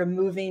community are sort of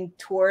moving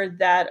toward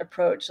that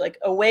approach, like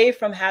away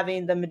from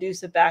having the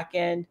Medusa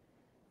backend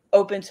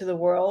open to the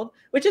world,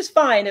 which is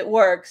fine, it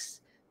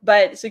works,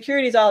 but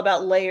security is all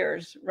about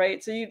layers,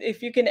 right? So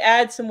if you can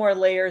add some more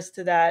layers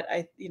to that,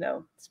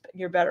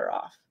 you're better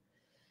off.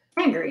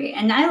 I agree.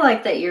 And I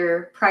like that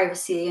you're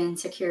privacy and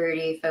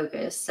security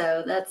focused.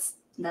 So that's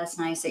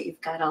nice that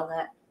you've got all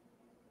that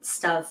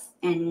stuff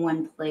in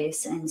one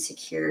place and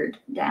secured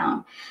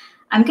down.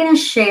 I'm going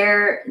to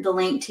share the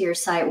link to your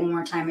site one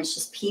more time. It's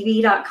just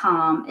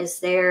pv.com. Is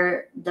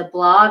there the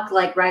blog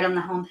like right on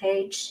the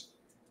homepage?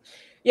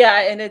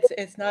 Yeah, and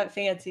it's not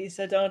fancy,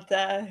 so don't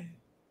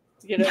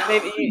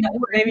maybe you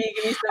give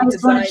me some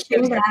design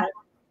tips.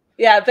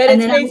 Yeah, but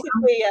it's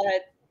basically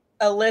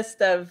a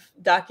list of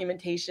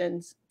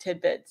documentations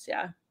tidbits.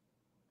 Yeah.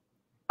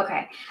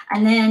 Okay,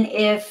 and then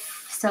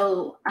if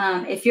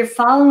you're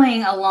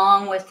following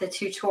along with the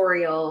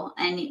tutorial,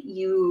 and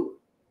you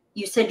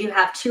said you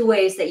have two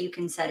ways that you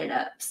can set it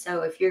up.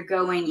 So if you're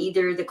going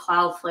either the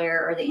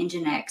Cloudflare or the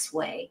Nginx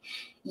way,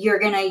 you're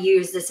going to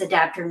use this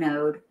adapter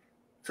node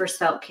for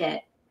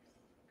SvelteKit,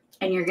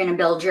 and you're going to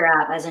build your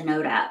app as a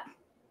node app.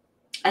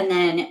 And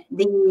then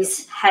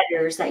these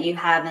headers that you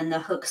have in the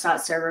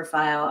hooks.server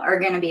file are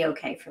going to be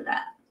okay for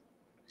that.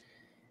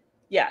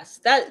 Yes,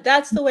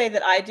 that's the way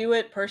that I do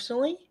it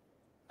personally.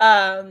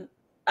 I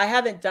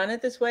haven't done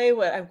it this way.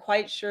 What I'm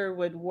quite sure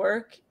would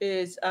work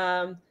is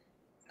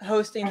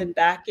hosting the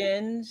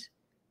backend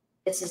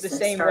the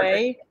same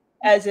way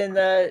as in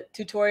the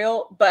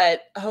tutorial,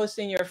 but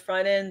hosting your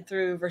front end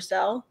through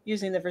Vercel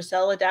using the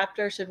Vercel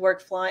adapter should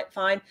work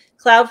fine.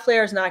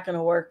 Cloudflare is not going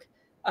to work.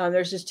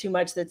 There's just too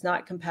much that's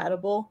not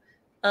compatible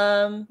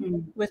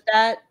with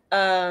that.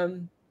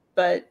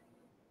 But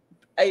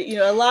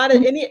a lot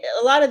of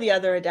the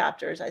other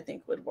adapters I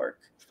think would work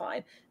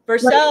fine.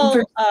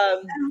 Vercel,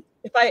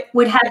 if I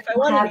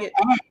wanted to get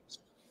Edge,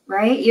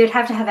 right, you'd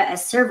have to have it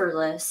as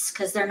serverless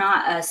because they're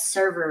not a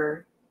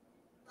server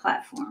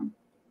platform.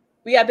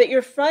 Yeah, but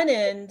your front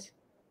end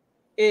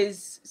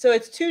so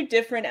it's two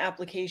different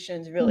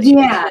applications, really.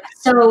 Yeah.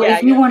 So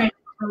if you wanted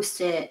to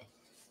host it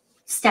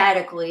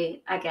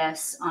statically, I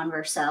guess, on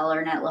Vercel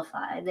or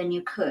Netlify, then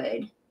you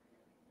could,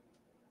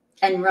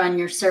 and run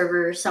your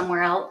server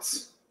somewhere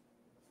else.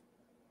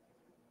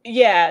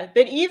 Yeah,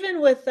 but even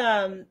with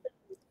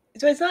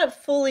so it's not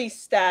fully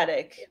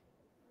static.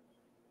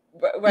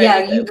 Right?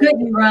 Yeah, you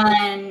couldn't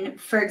run,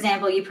 for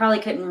example, you probably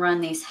couldn't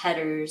run these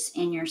headers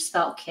in your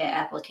SvelteKit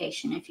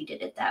application if you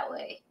did it that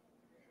way.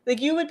 Like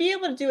you would be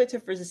able to do it to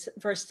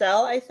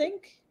Vercel, I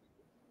think.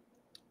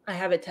 I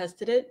haven't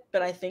tested it,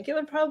 but I think it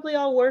would probably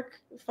all work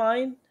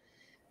fine.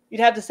 You'd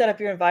have to set up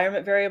your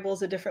environment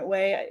variables a different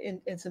way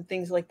and some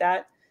things like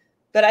that.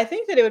 But I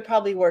think that it would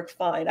probably work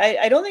fine.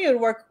 I don't think it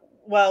would work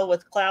well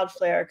with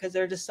Cloudflare because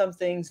there are just some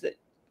things that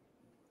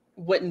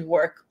wouldn't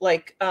work.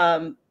 Like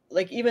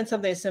even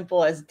something as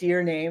simple as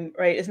deer name,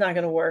 right, is not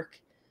going to work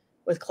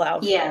with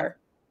Cloudflare.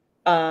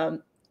 Yeah.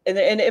 And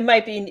it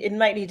might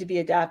need to be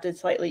adapted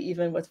slightly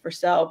even with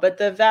Vercel, but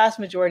the vast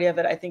majority of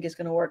it I think is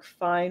going to work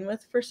fine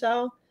with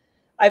Vercel.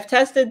 I've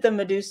tested the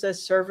Medusa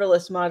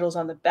serverless modules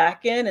on the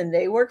back end, and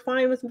they work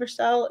fine with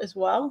Vercel as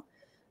well.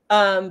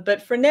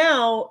 But for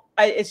now,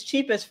 it's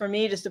cheapest for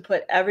me just to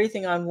put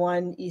everything on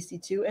one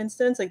EC2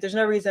 instance. Like there's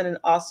no reason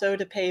also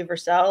to pay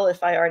Vercel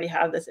if I already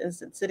have this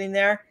instance sitting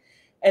there.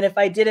 And if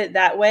I did it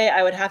that way,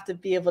 I would have to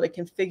be able to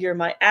configure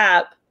my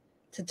app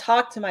to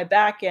talk to my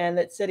backend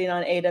that's sitting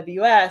on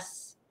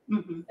AWS.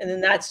 Mm-hmm. And then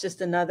that's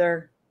just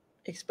another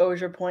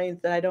exposure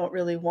point that I don't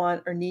really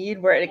want or need,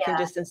 where it can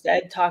just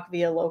instead talk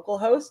via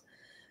localhost.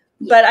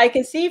 But I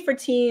can see for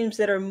teams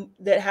that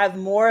have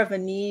more of a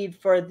need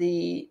for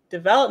the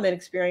development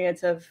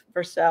experience of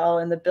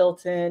Vercel and the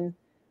built-in,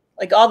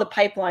 like all the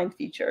pipeline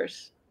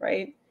features,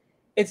 right?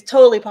 It's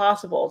totally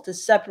possible to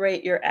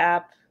separate your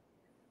app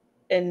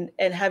and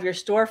have your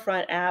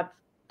storefront app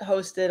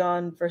hosted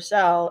on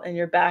Vercel and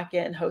your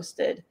backend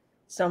hosted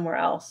somewhere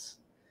else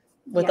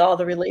with all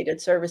the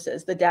related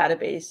services, the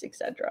database,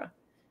 etc.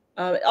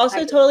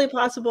 Also, totally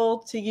possible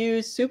to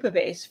use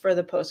Supabase for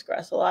the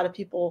Postgres. A lot of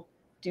people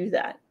do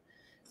that.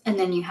 And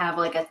then you have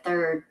like a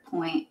third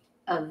point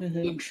of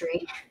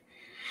entry.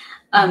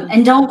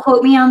 And don't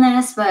quote me on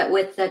this, but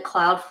with the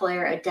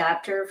Cloudflare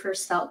adapter for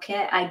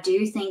SvelteKit, I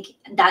do think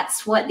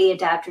that's what the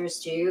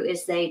adapters do,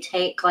 is they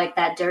take like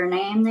that dir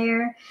name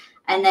there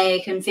and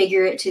they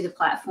configure it to the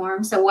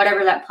platform. So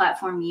whatever that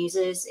platform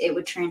uses, it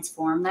would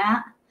transform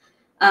that.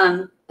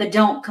 But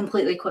don't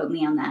completely quote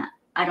me on that.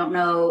 I don't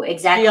know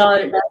exactly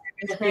what it does.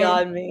 It's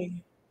beyond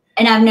me.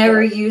 And I've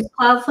never used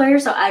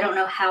Cloudflare, so I don't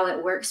know how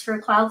it works for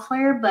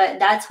Cloudflare, but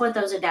that's what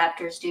those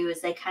adapters do,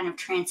 is they kind of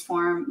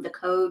transform the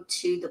code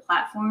to the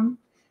platform.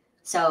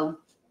 So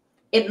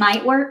it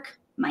might work,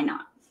 might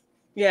not.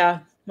 Yeah,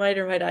 might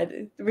or might not.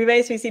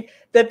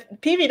 The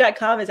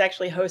pv.com is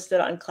actually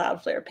hosted on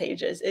Cloudflare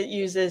pages. It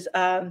uses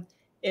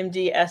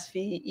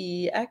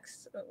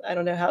MDSVEX. I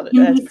don't know how that's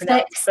MD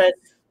pronounced, but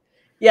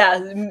yeah,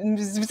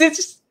 it's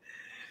just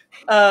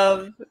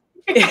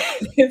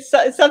it's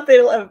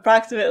something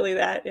approximately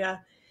that. Yeah,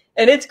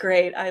 and it's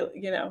great.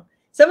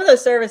 Some of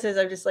those services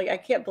are just like, I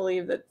can't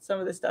believe that some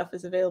of this stuff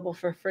is available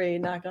for free.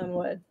 Knock on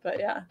wood, but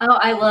yeah. Oh,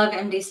 I love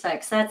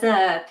MDSpecs. That's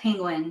a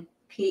Penguin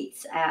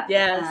Pete's app.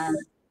 Yes.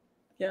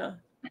 Yeah.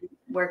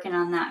 Working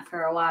on that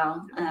for a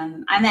while.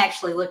 I'm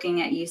actually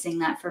looking at using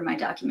that for my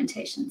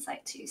documentation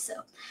site too. So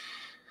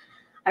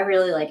I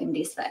really like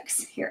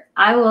MDSpecs here.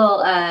 I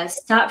will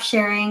stop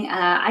sharing.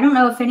 I don't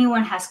know if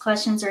anyone has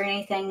questions or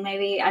anything.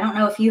 Maybe, I don't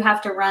know if you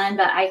have to run,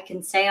 but I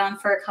can stay on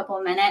for a couple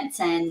of minutes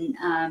and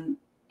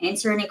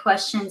answer any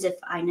questions if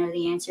I know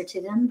the answer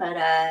to them. But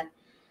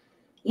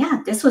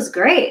yeah, this was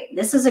great.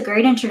 This was a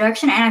great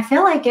introduction. And I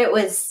feel like it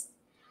was,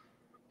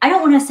 I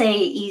don't want to say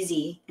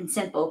easy and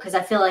simple because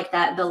I feel like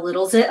that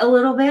belittles it a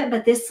little bit,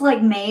 but this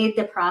like made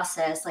the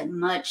process like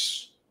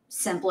much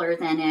simpler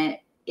than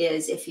it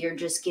is if you're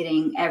just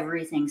getting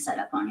everything set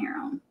up on your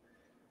own.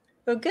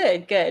 Oh,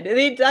 good.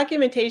 The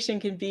documentation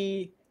can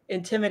be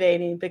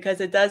intimidating because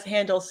it does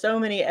handle so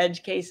many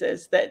edge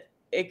cases that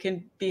it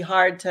can be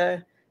hard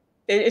to,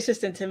 it's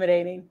just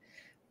intimidating.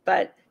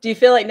 But do you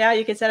feel like now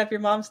you can set up your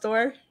mom's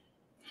store?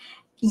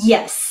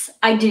 Yes,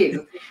 I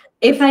do.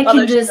 If I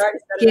can just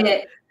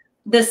get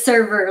the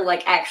server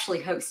like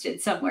actually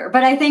hosted somewhere.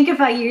 But I think if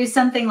I use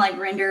something like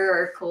Render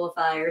or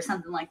Coolify or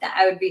something like that,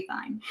 I would be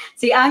fine.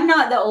 See, I'm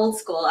not the old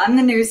school. I'm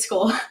the new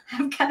school.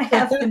 I've got to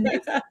have the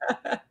new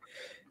school.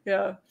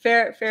 Yeah,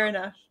 fair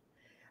enough.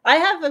 I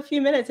have a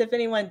few minutes. If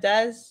anyone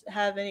does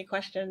have any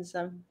questions,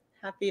 I'm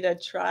happy to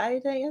try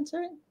to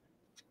answer it.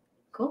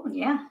 Cool,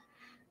 yeah.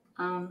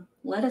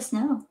 Let us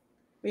know.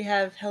 We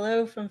have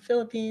hello from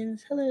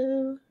Philippines.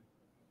 Hello.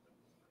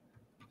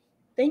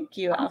 Thank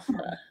you, Awesome.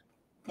 Alpha.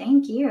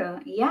 Thank you.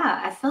 Yeah,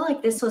 I feel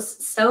like this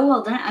was so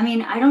well done. I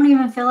mean, I don't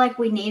even feel like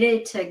we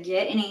needed to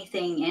get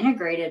anything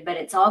integrated, but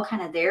it's all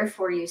kind of there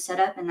for you set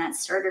up in that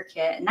starter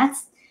kit. And I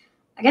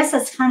guess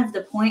that's kind of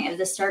the point of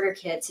the starter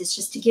kits, is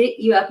just to get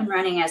you up and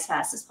running as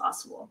fast as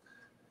possible.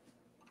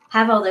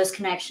 Have all those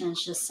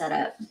connections just set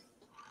up.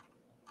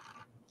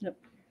 Yep.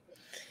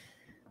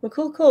 Well,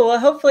 cool. Well,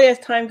 hopefully as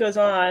time goes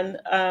on,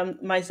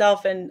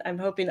 myself and I'm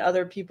hoping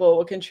other people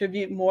will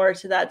contribute more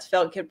to that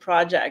SvelteKit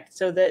project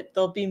so that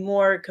there'll be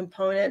more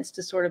components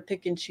to sort of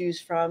pick and choose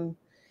from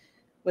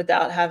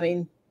without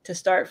having to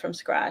start from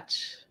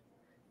scratch,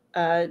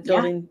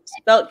 building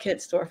SvelteKit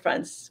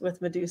storefronts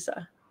with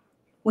Medusa.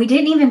 We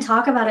didn't even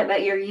talk about it,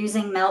 but you're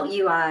using Melt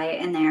UI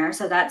in there.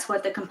 So that's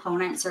what the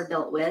components are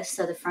built with.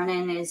 So the front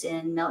end is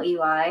in Melt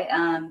UI.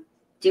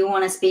 Do you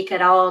want to speak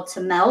at all to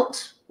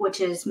Melt,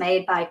 which is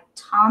made by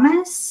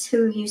Thomas,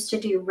 who used to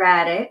do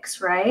Radix,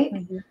 right?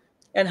 Mm-hmm.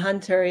 And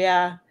Hunter,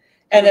 yeah.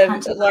 And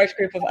a large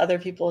group of other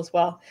people as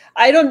well.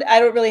 I don't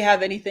really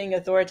have anything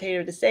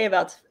authoritative to say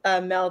about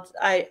Melt.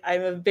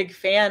 I'm a big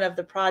fan of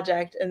the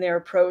project and their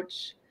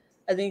approach.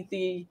 I think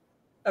the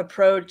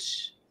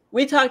approach,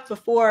 we talked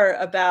before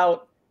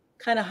about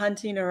kind of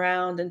hunting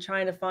around and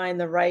trying to find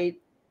the right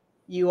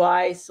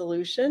UI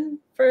solution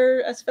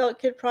for a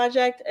SvelteKit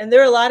project. And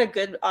there are a lot of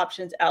good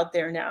options out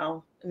there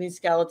now. I mean,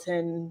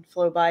 Skeleton,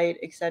 Flowbyte,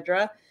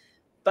 etc.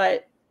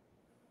 But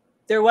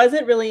there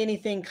wasn't really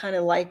anything kind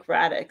of like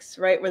Radix,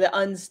 right? Where the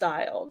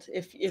unstyled.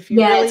 If you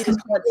really just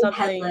want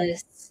something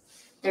headless.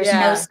 There's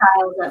no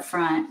styles up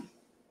front.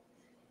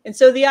 And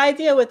so the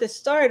idea with the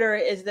starter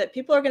is that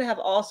people are going to have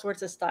all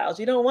sorts of styles.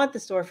 You don't want the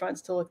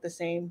storefronts to look the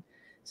same.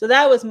 So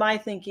that was my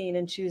thinking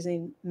in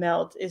choosing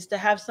Melt, is to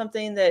have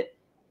something that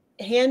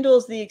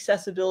handles the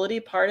accessibility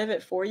part of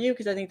it for you,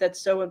 because I think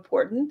that's so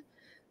important.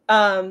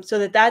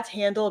 So that's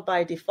handled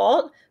by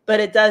default, but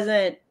it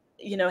doesn't,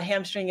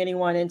 hamstring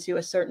anyone into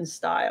a certain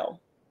style.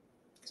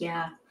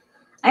 Yeah,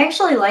 I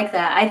actually like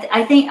that.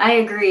 I think I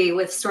agree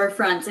with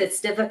storefronts.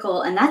 It's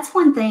difficult. And that's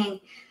one thing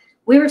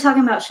we were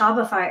talking about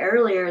Shopify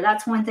earlier.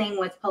 That's one thing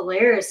with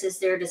Polaris is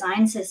their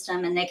design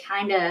system. And they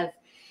kind of,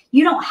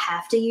 you don't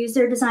have to use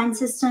their design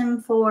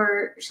system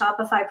for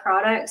Shopify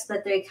products,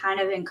 but they kind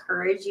of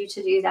encourage you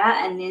to do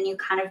that. And then you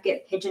kind of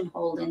get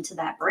pigeonholed into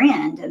that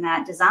brand and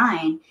that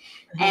design.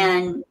 Mm-hmm.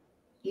 And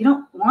you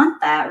don't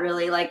want that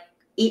really. Like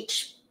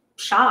each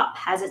shop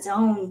has its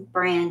own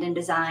brand and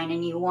design,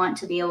 and you want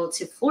to be able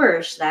to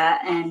flourish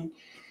that and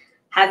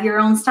have your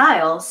own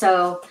style.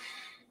 So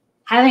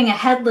having a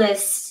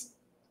headless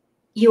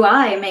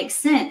UI makes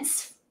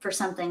sense for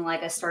something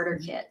like a starter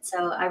kit.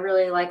 So I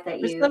really like that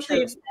you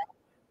chose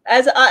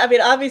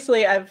that.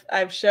 Obviously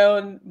I've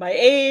shown my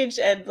age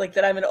and like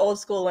that I'm an old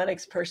school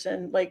Linux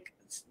person, like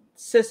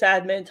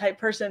sysadmin type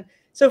person.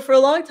 So for a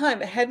long time,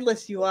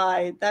 headless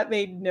UI, that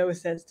made no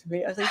sense to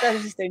me. I was like, that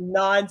is just a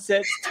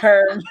nonsense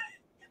term.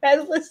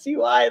 Headless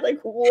UI, like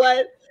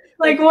what?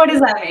 Like what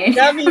does that mean?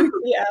 That means,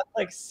 yeah,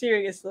 like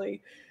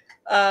seriously.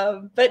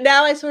 But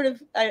now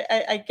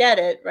I get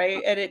it,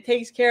 right? And it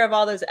takes care of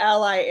all those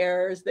ally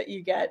errors that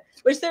you get,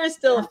 which there is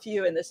still a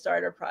few in the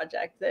starter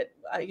project that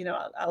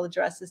I'll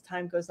address as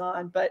time goes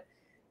on. But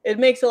it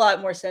makes a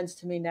lot more sense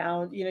to me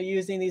now,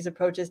 using these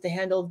approaches to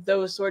handle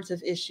those sorts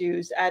of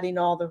issues, adding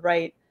all the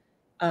right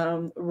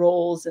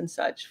roles and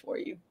such for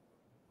you.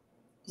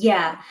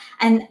 Yeah.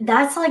 And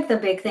that's like the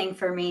big thing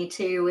for me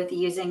too, with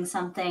using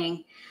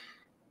something.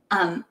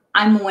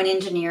 I'm one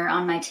engineer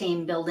on my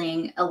team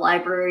building a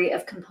library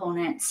of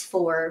components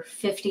for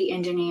 50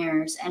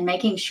 engineers, and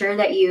making sure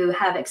that you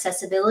have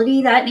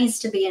accessibility. That needs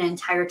to be an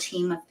entire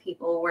team of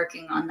people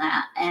working on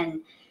that.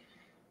 And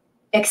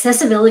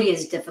accessibility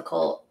is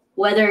difficult,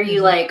 whether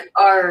you like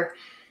are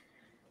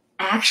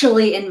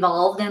actually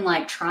involved in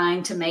like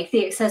trying to make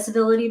the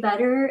accessibility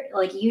better.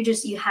 Like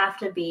you have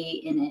to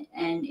be in it,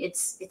 and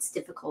it's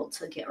difficult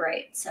to get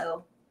right.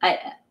 So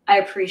I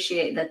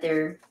appreciate that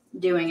they're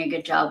doing a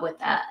good job with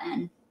that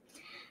and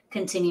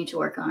continue to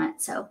work on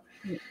it. So,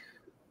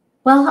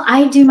 well,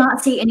 I do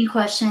not see any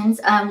questions.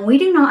 We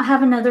do not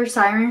have another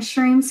Siren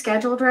stream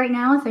scheduled right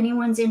now. If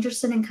anyone's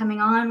interested in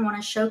coming on, want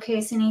to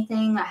showcase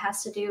anything that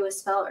has to do with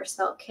Svelte or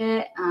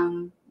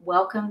SvelteKit,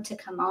 welcome to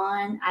come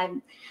on.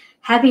 I'm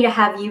happy to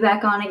have you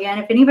back on again.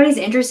 If anybody's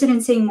interested in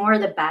seeing more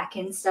of the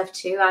backend stuff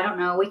too, I don't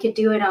know, we could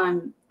do it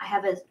on, I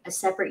have a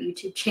separate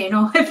YouTube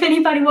channel. If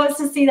anybody wants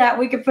to see that,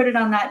 we could put it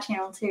on that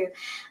channel too.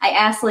 I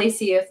asked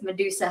Lacey if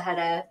Medusa had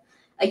a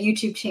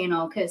YouTube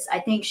channel, because I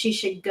think she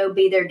should go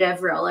be their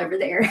DevRel over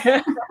there.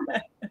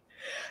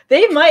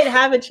 They might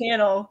have a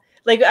channel.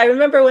 Like I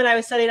remember when I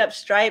was setting up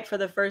Stripe for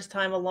the first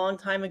time a long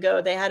time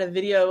ago, they had a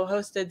video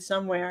hosted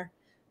somewhere.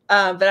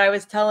 But I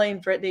was telling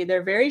Brittany,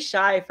 they're very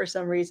shy for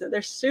some reason.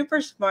 They're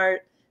super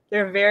smart.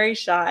 They're very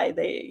shy.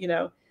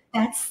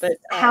 That's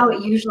how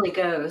it usually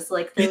goes.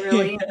 Like the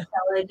really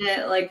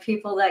intelligent, like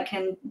people that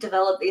can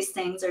develop these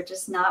things are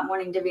just not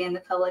wanting to be in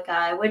the public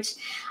eye, which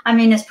I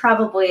mean is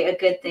probably a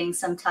good thing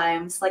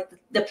sometimes. Like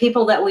the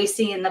people that we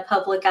see in the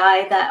public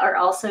eye that are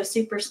also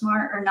super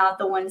smart are not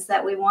the ones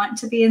that we want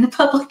to be in the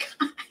public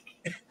eye.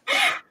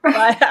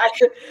 Right?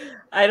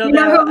 I don't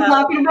know. You know who I'm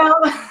talking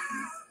about?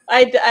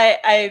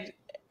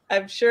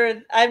 I'm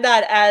sure I'm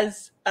not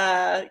as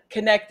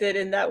connected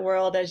in that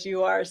world as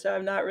you are, so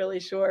I'm not really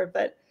sure.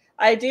 But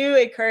I do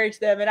encourage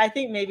them, and I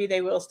think maybe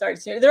they will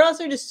start soon. They're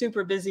also just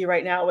super busy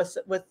right now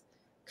with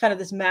kind of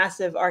this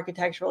massive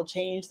architectural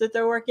change that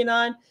they're working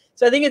on.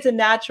 So I think it's a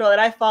natural,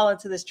 and I fall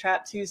into this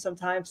trap too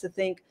sometimes to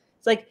think,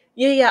 it's like,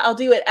 yeah, I'll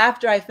do it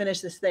after I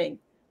finish this thing.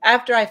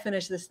 After I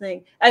finish this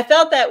thing. I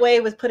felt that way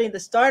with putting the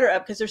starter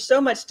up because there's so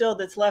much still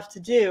that's left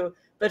to do.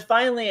 But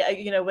finally,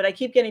 when I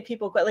keep getting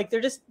people, like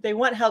they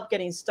want help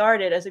getting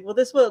started. I was like, well,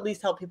 this will at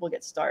least help people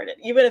get started,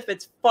 even if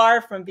it's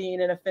far from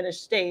being in a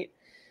finished state.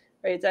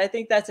 Right. So I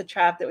think that's a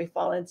trap that we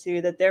fall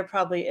into that they're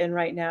probably in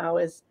right now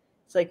is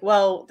it's like,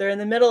 well, they're in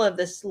the middle of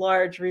this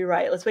large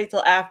rewrite. Let's wait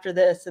till after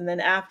this and then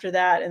after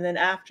that and then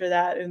after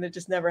that. And it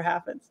just never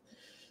happens.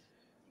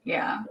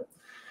 Yeah.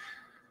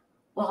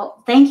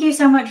 Well, thank you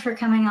so much for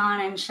coming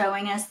on and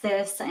showing us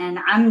this. And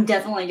I'm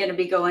definitely going to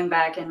be going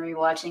back and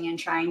rewatching and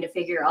trying to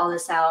figure all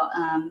this out.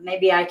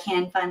 Maybe I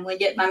can finally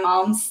get my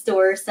mom's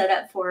store set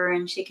up for her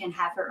and she can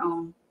have her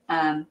own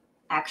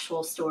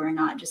actual store,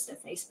 not just a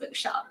Facebook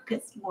shop,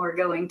 because more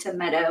going to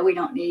Meta, we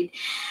don't need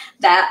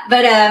that.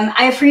 But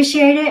I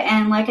appreciate it.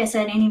 And like I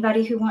said,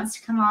 anybody who wants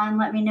to come on,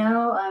 let me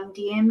know,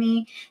 DM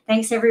me.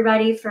 Thanks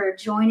everybody for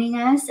joining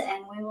us,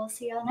 and we will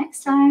see y'all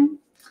next time.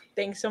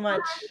 Thanks so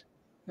much.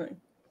 Bye.